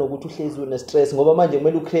kwi-depression nanokuthi uhlezi une stress ngoba manje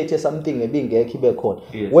kumele ucreate something ebingekho ibe khona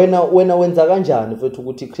wena wenza kanjani mfethu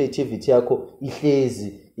ukuthi creativity yakho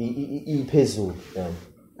ihlezi iphezulu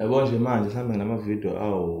yabo nje manje mhlambe nama video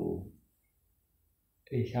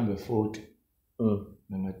mhlambe 40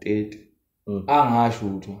 nama 30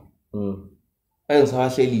 angasho utho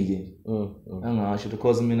engisawahlelile angasho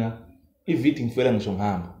because mina ivideo ngifela ngisho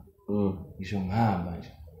ngihamba nje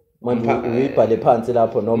manje uyibhale phansi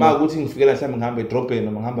lapho noma makuthi ngifikela mhlambe ngihamba edrobheni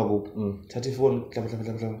noma ngihamba kuphi thatha ifoni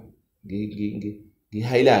hla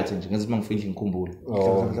ngi-highlight nje ngenza mangifika ngikhumbule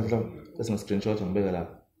bese ngi-screenshot ngibeka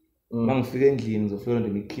lapha mangifika endlini ngizofika nje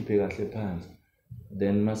ngikhiphe kahle phansi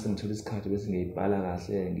then mase ngithola isikhathi bese ngiyibhala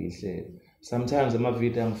kahle ngiyihlele sometimes ama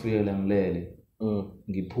video angifikela ngilele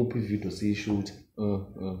ngiphupha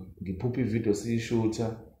ivideo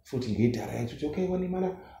siyishutha futhi ngiyidirect ukuthi okay wena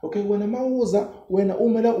imala okay wena mawuza wena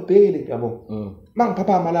uma la ubhekele yabo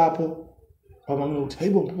mangiphaphama lapho baba ngithi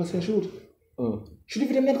hayibo mpapa siyashutha shoot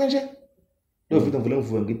ivideo mnandi kanje lo video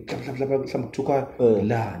ngivule ngivuka ngihlapha mhlawumbe kuthuka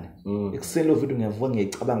ngilale ekuseni lo video ngiyavuka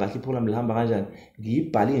ngiyicabanga kahle iphula lihamba kanjani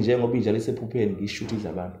ngiyibhali nje ngoba injalo isephupheni ngishuthiza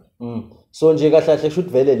abantu so nje kahle shoot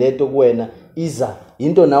vele lento kuwena iza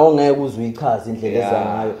into nawo ngeke uzuyichaza indlela eza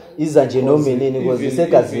ngayo iza nje noma inini because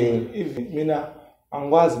isegazini mina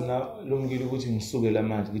angikwazi mina lomkile ukuthi ngisuke la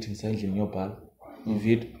manje ukuthi ngisayindlini ngiyobhala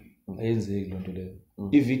ivideo ayenzeki lonto leyo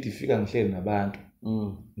ivideo ifika ngihleli nabantu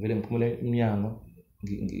ngivele ngiphumula iminyango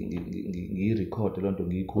ngiyi-record lonto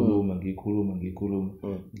ngiyikhuluma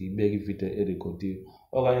ngibeka ivideo erecordiwe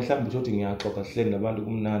okanye mhlawumbe uthi ngiyaxoxa sihleli nabantu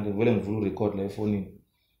kumnandi ngivele ngivula urecord la efonini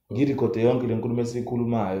ngirekhode yonke le nkulumo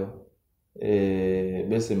esiyikhulumayo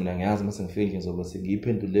bese mina ngiyazi mase ngifike nje ngizobe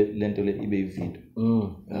sengiyiphendule lento le ibe ivideo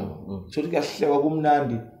yabo so kuyahleka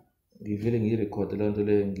kumnandi ngivele ngiyirecord lento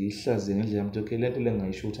le ngiyihlaze ngendlela yami okay lento le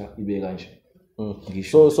ngayishutha ibe kanje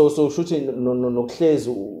so shuthi nokuhlezi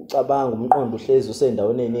ucabanga umqondo uhlezi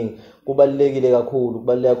usendaweni eningi kubalekile kakhulu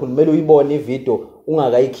kumele uyibone ivideo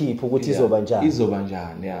ungakayikhiphi ukuthi izoba njani. Izoba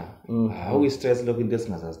njani ya. Hawu stress lokho into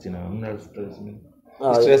esingazazi thina ngina stress mina.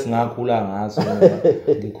 Stress ngakhula ngaso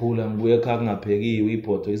ngikhula ngibuye ekhaya kungaphekiwe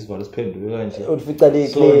ibhodo isivalo siphenduke kanje. Ufica le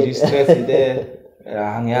so nje stress into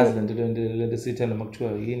angiyazi lento sithanda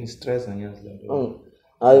makuthiwa yini stress angiyazi lento.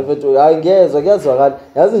 Hayi mfethu hayi kuyazwakala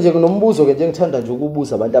yazi nje kunombuzo ke nje ngithanda nje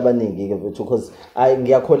ukubuza abantu abaningi ke mfethu because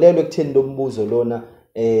ngiyakholelwa ekutheni lo mbuzo lona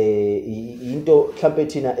into mhlawumbe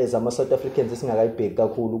thina as ama South Africans singakayibheki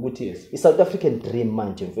kakhulu ukuthi iSouth African dream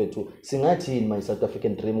manje mfethu singathini manje South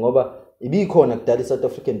African dream ngoba ibikhona kudala iSouth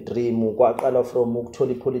African dream kwaqala from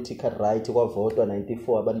ukuthola ipolitical right kwavotwa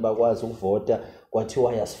 94 abantu bakwazi ukuvota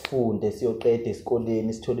kwathiwa yasifunde siyoqeda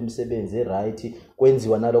esikoleni sithola imisebenzi eright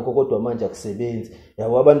kwenziwa nalokho kodwa manje akusebenzi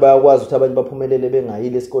yabo abantu bayakwazi ukuthi abantu baphumelele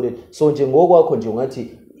bengayile esikoleni so nje ngokwakho nje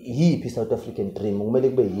ungathi yipi South African dream kumele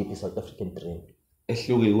kube yipi South African dream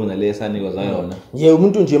ehluke kuna le sanikwa zayona nje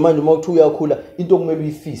umuntu nje manje uma kuthi uyakhula into kumele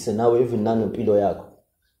uyifise nawe even nangempilo yakho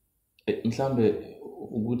mhlambe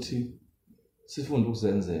ukuthi sifunde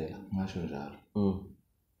ukuzenzela ngisho njalo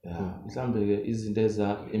ya mhlambe ke izinto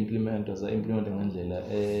implement ngendlela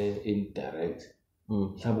indirect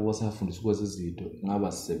mhlambe wasafundisa ukwenza izinto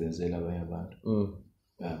ngaba sisebenzela abanye abantu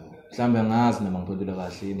mhlambe ngazi nama ngiphendula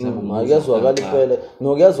kahle mhlambe ngiyazwakala impela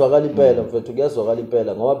nokuyazwakala impela mfethu kuyazwakala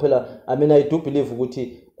impela ngoba phela I do believe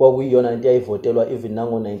ukuthi kwakuyiyona into yayivotelwa even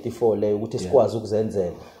nango 94 leyo ukuthi sikwazi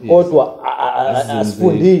ukuzenzela kodwa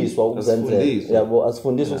asifundiswa ukuzenzela yabo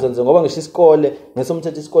asifundiswa ukuzenzela ngoba ngisho isikole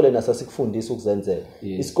ngesomthetho isikole naso sikufundisa ukuzenzela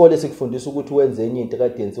isikole sikufundisa ukuthi wenze enye into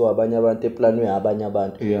kade yenziwa abanye abantu eplanwe abanye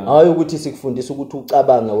abantu hayi ukuthi sikufundisa ukuthi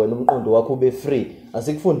ucabanga wena umqondo wakho ube free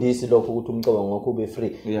asikufundisi lokho ukuthi umcabango wakho ube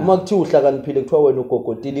free uma kuthiwa uhlakaniphile kuthiwa wena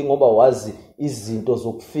ugogotile ngoba wazi izinto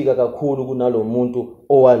zokufika kakhulu kunalo muntu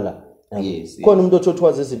owala khona umuntu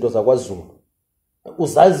othothoza izinto zakwaZulu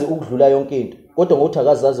uzazi ukudlula yonke into kodwa ngokuthi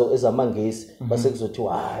akazazi ezamangesi base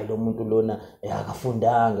kuzothiwa hayi lo muntu lona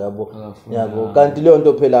akafundanga yabo kanti leyo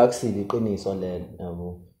nto phela akusili iqiniso lelo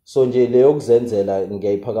yabo so nje leyo kuzenzela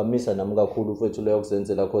ngiyayiphakamisa nami kakhulu mfethu leyo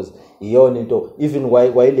kuzenzela because iyona into even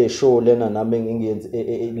why le show lena nami ngiyenze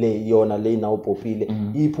le yona le naweupopile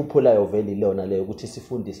iphupho layo vele ilona leyo ukuthi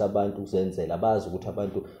sifundise abantu ukuzenzela bazi ukuthi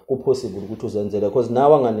abantu kupossible ukuthi uzenzele because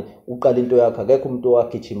nawe ngani uqala into yakhe akekho umuntu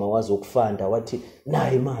owagijima wazi ukufanda wathi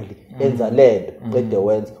nayi imali enza lento qede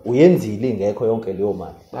wenza uyenzile ingekho yonke leyo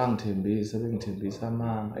mali bengithembisa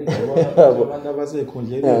amanga ayibona abantu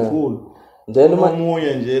abasekhundleni enkulu then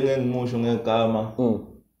umunye nje ngengimusho ngegama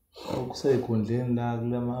okusekhundleni la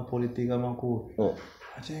kulama politika amakhulu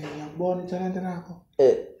athi ngiyakubona italent lakho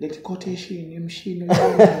lethi quotation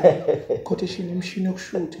imshini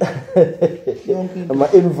yokushutha yonke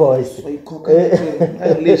ama invoice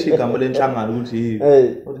ayilishi igama lenhlangano ukuthi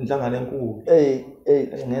inhlangano enkulu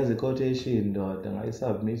ngenze quotation ndoda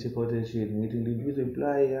ngayisubmit quotation ngithi ngibize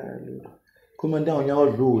apply khomanda ngonyaka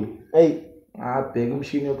odlule abheka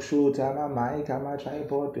imshini yokushutha ama-mic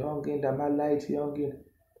ama-tripod yonke into ama-light yonke into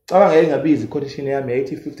cabanga ngeke ngabizi quotation yami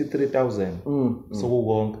yayithi 53,000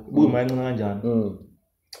 sokukonke buyi mancane kanjani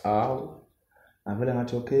hawu avele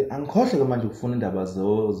ngathi okay angikhohle ke manje ukufuna indaba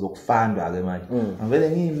zokufandwa ke manje avele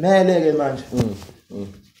ngiyimele ke manje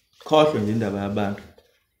khohle nje indaba yabantu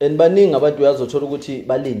baningi abantu uyazothola ukuthi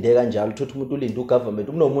balinde kanjalo uthola umuntu ulinde ugovernment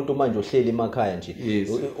kunomuntu manje ohleli emakhaya nje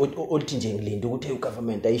uthi nje ngilinde ukuthi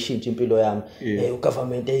ugovernment ayishintshe impilo yami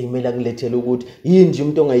ugovernment ayimela ngilethele ukuthi yini nje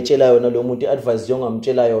umuntu ongayitshela yona lo muntu advice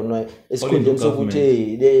ongamtshela yona esikhundleni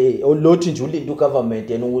sokuthi lothi nje ulinde ugovernment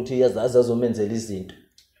yena ukuthi yazazi azomenzela izinto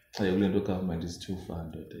kulento ugovernment is too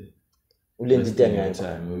fun ulinde into engekho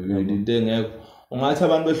ulinde engekho ungathi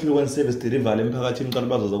abantu behlukene service delivery emphakathini qala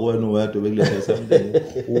bazoza kuwena uwedwa bekulethe something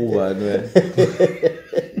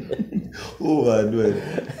uwani wena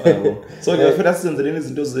so ngiyafuna sisenzeleni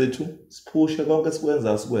izinto zethu siphushe konke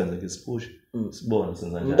sikwenze ke siphushe sibone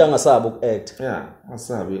senza njani umuntu angasabi ukuact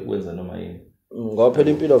asabe ukwenza noma yini ngoba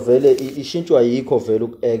phela impilo vele ishintshwa yikho vele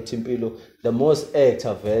ukuact impilo the most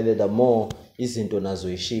actor vele the more izinto nazo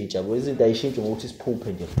ishintsha yabo izinto ayishintshe ngokuthi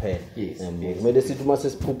siphuphe nje kuphela kumele sithi uma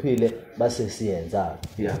sesiphuphile base siyenza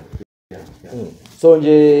so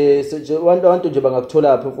nje abantu nje bangakuthola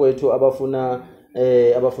lapha mfowethu abafuna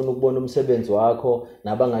ukubona umsebenzi wakho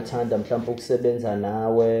nabangathanda mhlawumbe ukusebenza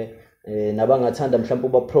nawe nabangathanda mhlawumbe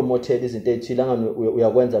uba promote izinto ezithile ngani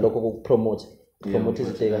uyakwenza lokho kokupromote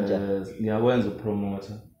izinto kanjani ngiyakwenza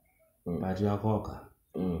ukupromote but uyakhokha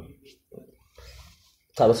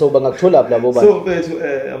cha so bangakuthola lapha labo bantu so mfethu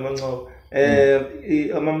amancobo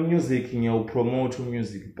ama music ngiyawupromote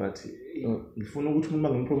umusic but ngifuna ukuthi umuntu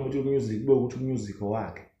mangimpromote umusic kube ukuthi umusic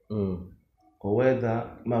wakhe whether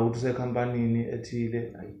mawuthi usekhampanini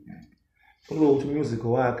ethile kube ukuthi music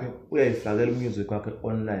wakhe uyayifakela music wakhe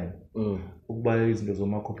online ukubaleka izinto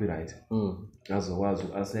zoma copyright azokwazi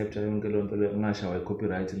uaccept yonke lonto le ngashawa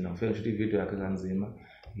copyright nangifike ngithi video yakhe kanzima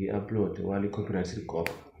ngi-upload wali copyright ligogo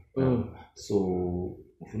so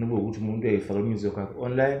ufuna ukuthi umuntu uyayifakela music wakhe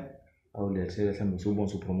online awulethe mhlawumbe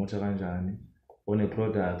usubonisa upromote kanjani one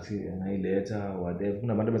product ngayiletha whatever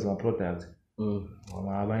kunabantu abenza ama product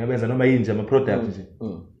abanye benza noma yinje ama product nje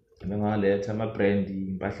bengaletha ama brand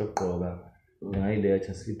impahla okugqoka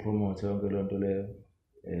ngayiletha si promote yonke lonto leyo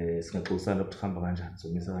singaxoxisana ukuthi hamba kanjani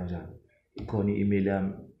somisa kanjani ikhona i-email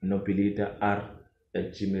yami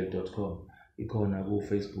nobhilita@gmail.com ikhona ku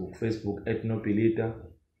Facebook @nobhilita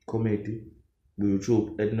comedy,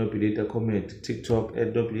 YouTube @nobhilita comedy, TikTok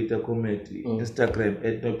 @nobhilita comedy, Instagram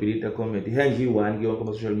 @nobhilita comedy. Hangi one yonke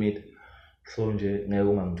ama social media. So nje ngeke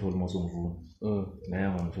ungangitholi mase ungivuna.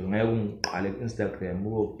 Ngeke ungiqale ku Instagram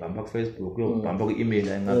uyobhamba ku Facebook uyobhamba ku email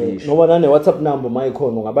ayingabisho. Ngoba nane WhatsApp number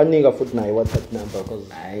mayikhona ungabanika futhi nayo WhatsApp number because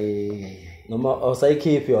noma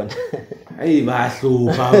awusayikhiphi yona. Hayi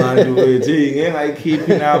bahlupha abantu wethu ngeke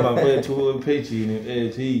ngayikhiphi number mfethu page ni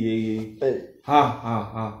ethi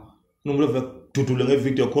ha nomuntu vedudule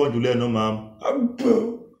ngevideo call le nomama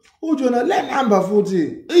uthi wona le number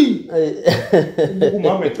futhi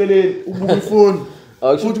umama eceleni ubuka ifoni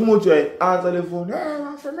futhi umuntu uyayi-answer le phone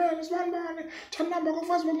family sibambane thana number ku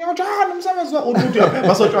Facebook ngiyawuthanda umsebenzi umuntu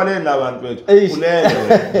basotshwaleni labantu wethu ulele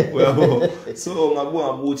uyabo so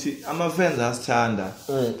ngabuka ukuthi ama fans asithanda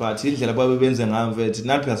but indlela babe benze ngayo mfethu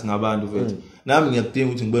nathi asingabantu mfethu nami ngiyakudinga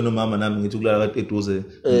ukuthi ngibe nomama nami ngithi ukulala kade eduze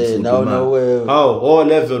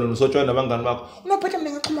level unosotshwana nabangani bakho unophethe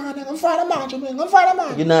mina ngixhumana ngimfana manje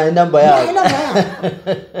nginayo inamba yakho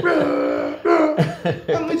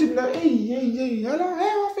angithi mina hello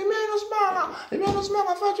female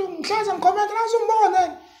usimanga mfethu ngihlaza ngicomment la usumbone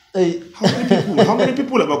how many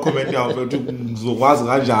people aba comment yawo mfethu ngizokwazi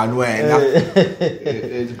kanjani wena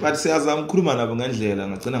but siyazama ukukhuluma nabo ngendlela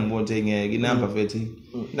ngagcina ngibona ukuthi ngeke inamba mfethu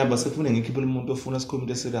inamba sekufune ngikhiphele umuntu ofuna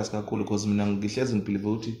sikhuluma serious kakhulu because mina ngihlezi ngibelieve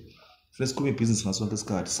ukuthi funa sikhulume business ngasonke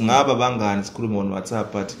isikhathi singaba bangani sikhuluma on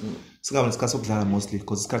WhatsApp but singabe nesikhathi sokudlala mostly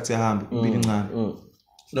because isikhathi siyahamba impilo incane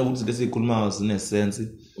funa ukuthi lesi sikhuluma zine sense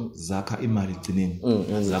zakha imali egcineni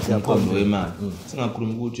zakha umqondo wemali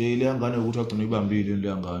singakhuluma ukuthi ile ngane ukuthi agcina ibambile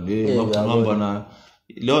le ngane ngabamba nayo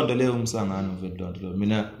lonto leyo umsangano mfethu lonto leyo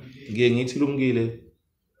mina ngeke ngithi lumkile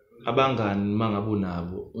abangani mangabe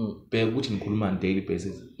nabo bheka ukuthi ngikhuluma on daily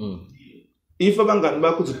basis if abangani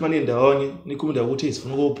bakho uthi manje ndawonye nikhuluma ukuthi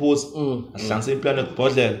sifuna ukuphosa ahlanganise iplan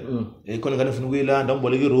ekubhodlela ikhona ngane ufuna ukuyilanda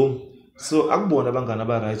umboleka iroom so akubona abangani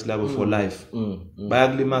aba right labo for life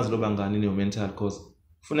bayakulimaza lo bangani ne mental cause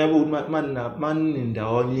ufuna ukuthi mani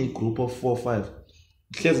ndawonye group of 4 5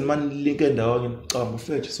 hlezi mani link endawonye camba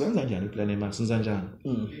mfethu senza kanjani iplan yemali senza kanjani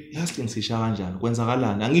yasisisha kanjani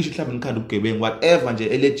kwenzakalani angisho mhlawumbe nikhanda ubugebengu whatever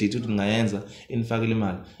nje legit ukuthi ningayenza inifakile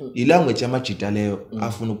imali ilanguage yamajita leyo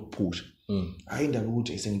afuna ukuphusha hayi indaba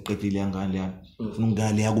ukuthi sengiqedile yangane leyana ufuna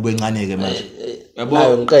ungale yakube encaneke manje yabo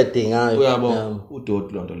nayo ngiqede ngayo uyabo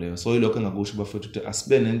udoti lonto leyo so yilokho engakusho bafethu ukuthi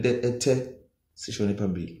asibe nento ethe sishone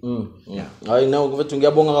phambili hayi nawo mfethu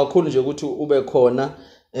ngiyabonga kakhulu nje ukuthi ube khona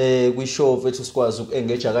kwi-show mfethu sikwazi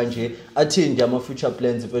uku-engage kanje athi nje ama future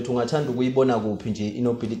plans mfethu ungathanda ukuyibona kuphi nje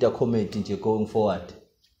iNobhilita Comedy nje going forward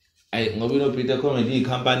ayi ngoba iNobhilita Comedy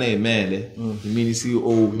ikhampani ezimele imini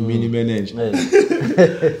CEO imini manager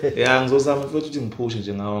ngizozama mfethu ukuthi ngiphushe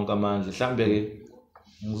nje ngawo wonke amandla mhlambe ke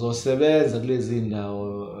ngizosebenza kulezi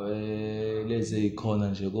ndawo lezi ikhona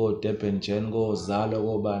nje ko Durban Jen ko Zalo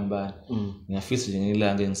ko bani ngiyafisa nje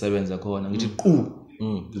ngilanga ngisebenza khona ngithi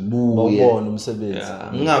ngibuye ubona umsebenzi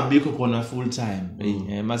ngingabikho khona full time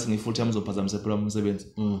mase ngi full time ngizophazamisa phela umsebenzi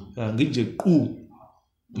nginje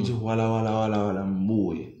ngithi wala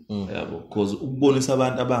mbuye yabo because ukubonisa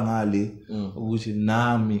abantu abangale ukuthi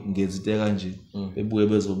nami ngezite kanje bebuye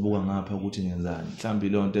bezobuka ngapha ukuthi ngenzani mhlawumbe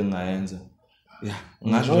leyo nto engayenza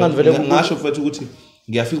ngasho futhi ukuthi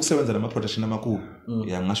ngiyafika ukusebenza nama production amakhulu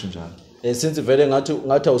ngasho njalo since vele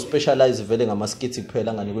ngathi u specialize vele ngama skits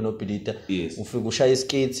kuphela ngani kweNobhilita ufika ushaya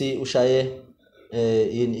iskits ushaye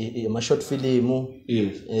ama short film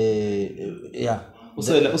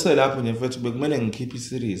uselapho nje mfethu bekumele ngikhiphe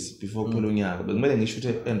iseries before kuphela unyaka bekumele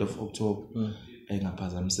ngishuthe end of October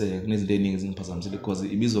engaphazamiseke kunezinto eziningi zingiphazamisile because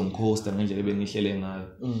ibizo ngikhosta ngendlela ebengihlele ngayo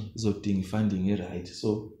izodinga funding right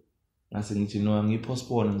so ngase ngithi no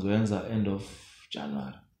ngipostpone ngizoyenza end of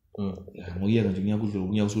January ngiyeka nje ngiyakudlula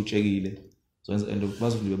unyaka usutshekile zoyenza end of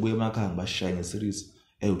bazodlule bebuye emakhaya ngibashaya ngeseries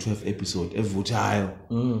 12 episode evuthayo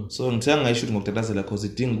so ngithenga ngayishoot ngokutatazela because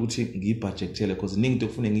idinga ukuthi ngiyibudgetele because iningi into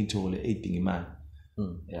kufune ngiyithole edinga imali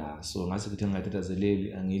Yeah, so ngase kuthi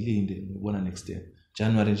ngingathathazeleli angilinde ngibona next year.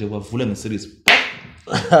 January nje kwavula ngeseries.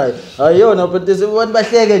 Ayona but abantu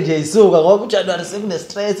bahleke nje isuka ngoba uJanuary sekune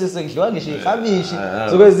stress sekudliwa ngisho ikhamishi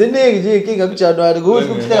so eziningi nje inkinga kuJanuary kuhle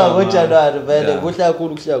ukuhleka ngoJanuary vele kuhle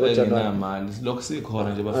kakhulu ukuhleka ngoJanuary manje lokho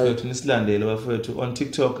sikhona nje bafethu nisilandele bafethu on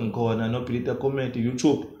TikTok ngikhona Nobhilita Comedy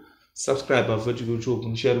YouTube subscribe bafethu YouTube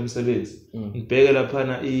ngishare umsebenzi ngibheke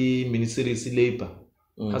laphana I mini series Labor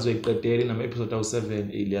azoyiqedela nama episode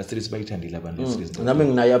awu7 ile series bayithandile abantu series nami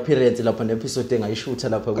nginayo appearance lapha ne episode engayishutha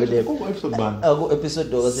lapha kwele episode bani aku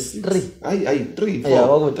episode 3 ay 3 yeah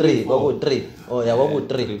kwaku 3 oh yeah kwaku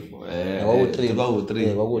 3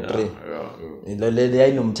 kwaku 3 lo le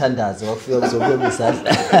ayinomthandazo wakufika kuzobuya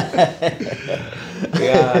isandla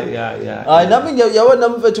yeah hayi nami ngiyabona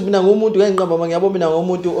mfethu mina ngumuntu ngenqamba ngiyabona mina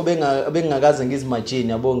ngumuntu obengingakaze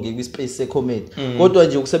ngizimagine yabo ngikwispace secomedy kodwa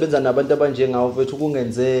nje ukusebenza nabantu abanjengawo mfethu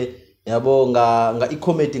kungenze yabo nga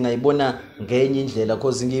icomedy ngayibona ngenye indlela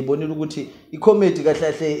because ngiyibonile ukuthi icomedy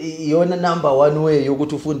kahle iyona number 1 way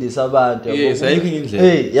yokuthi ufundise abantu yabo yes ayikho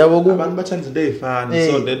indlela yabo abantu bathanda izinto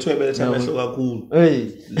ezifana so lethwe beletha amehlo kakhulu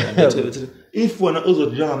if wona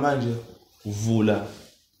uzothi njengamanje uvula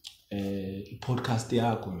i-podcast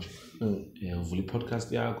yakho nje uvula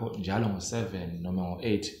i-podcast yakho njalo ngo7 noma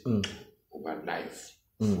ngo8 uba live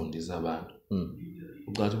ufundisa abantu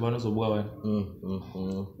ucathi ubani uzobuka wena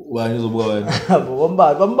ubani uzobuka wena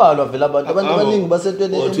bambalwa vela abantu abaningi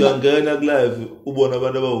basentweni uthi uyangena ku live ubona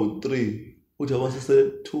abantu abawu3 uthi awasese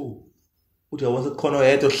 2 uthi awase khona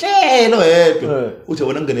yedwa hlelo yedwa uthi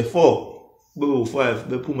awona ngene 4 bebe u5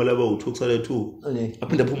 bephuma laba u2 kusale 2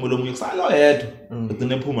 aphinda phuma lo munye kusala yedwa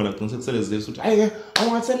ugcine phuma la kusase kusale zesi uthi ayike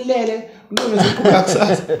awathelele noma siqhubeka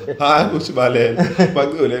kusasa hayi uthi balele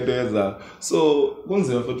baqile lento yenza so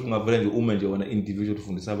kunzima futhi ungavela nje uma nje wona individual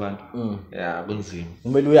ufundisa abantu yeah kunzima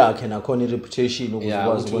kumele uyakhe nakhona ireputation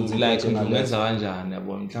ukuzikwazi ukwenza like ungenza kanjani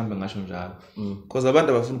yabo mhlambe ngasho njalo because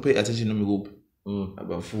abantu abafuna pay attention noma ikuphi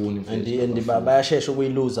abafuni and bayashesha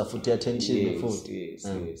ukuyiluza futhi attention futhi yes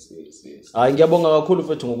hayi ngiyabonga kakhulu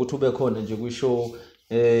futhi ngokuthi ube khona nje kwishow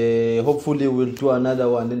hopefully we'll do another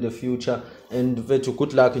one in the future and mfethu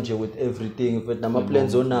good luck nje with everything mfethu nama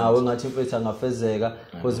plans onawo engathi mfethu angafezeka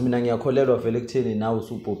because mina ngiyakholelwa vele kutheni nawe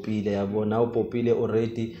usupopile yabona upopile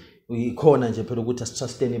already ikhona nje phela ukuthi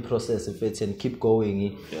sustain iprocess mfethu and keep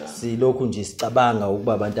going silokhu nje sicabanga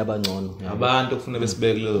ukuba abantu abangcono abantu kufanele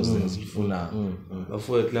besibeke lezo zinto zifuna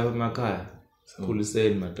bafowethu lapha emakhaya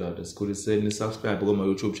sikhuliseni madoda sikhuliseni subscribe kuma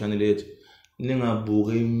YouTube channel yethu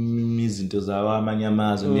ningabuka izinto zawo amanye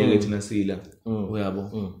amazwe niyeke thina sila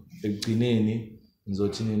uyabo ekugcineni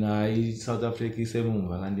nizothini na iSouth Africa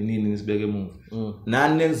isemumva kanti nini nisibeke emuva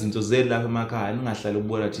nani nezinto zeli lapha emakhaya ningahlala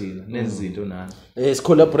ukubola thina nezinto nani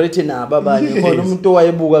sicollaborate nabo abanye khona umuntu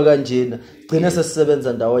owayebuka kanjena gcina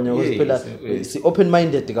sesisebenza ndawonye ukuthi phela si open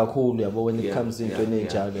minded kakhulu yabo when it comes into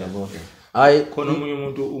enjalo yabo hayi khona umunye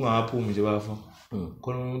umuntu ungaphumi nje bafa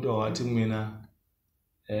khona umuntu owathi kumina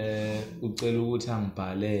ucela ukuthi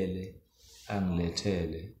angibhalele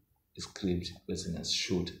angilethele iscript bese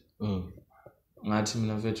ngasishoot ngathi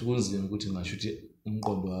mina mfethu kunzima ukuthi ngashuthi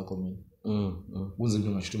umqondo wakho mina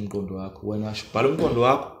kunzima ngashuthi umqondo wakho wena bhala umqondo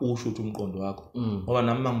wakho ushuthi umqondo wakho ngoba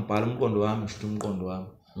nami mangibhala umqondo wami ngishuthi umqondo wami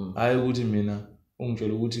hayi ukuthi mina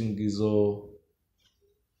ungitshela ukuthi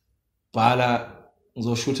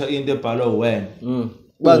ngizoshutha into ebhalwe wena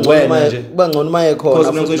bangcono maye khona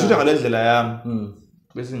because mina ngizoshutha ngale ndlela yami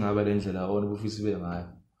bese ngaba le ndlela wona ubufisa ibe ngayo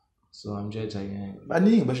so amjudge ngeke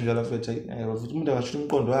baningi basho njalo mfethu futhi umuntu akashuthi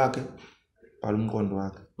umqondo wakhe bhala umqondo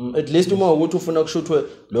wakhe at least uma ukuthi ufuna kushuthwe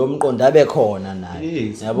lo mqondo abe khona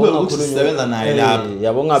naye yabo ngakhulunywa naye lapha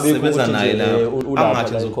yabo ngabe ukuthi naye lapha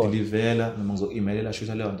angathi ngizodilivela noma ngizo-emailela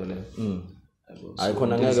shutha leyo nto leyo hayi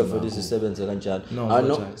khona ngeke futhi sisebenze kanjalo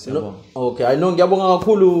okay I know ngiyabonga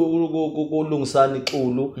kakhulu uLungisani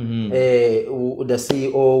Xulu the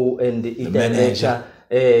CEO and the director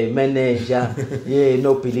manager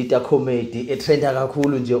Nobhilita Comedy etrenda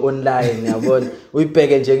kakhulu nje online yabona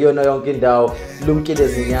uyibheke nje kuyona yonke indawo lumkile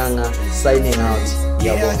zinyanga signing out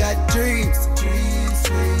yeah I got dreams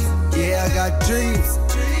yeah I got dreams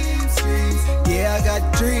yeah I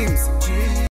got dreams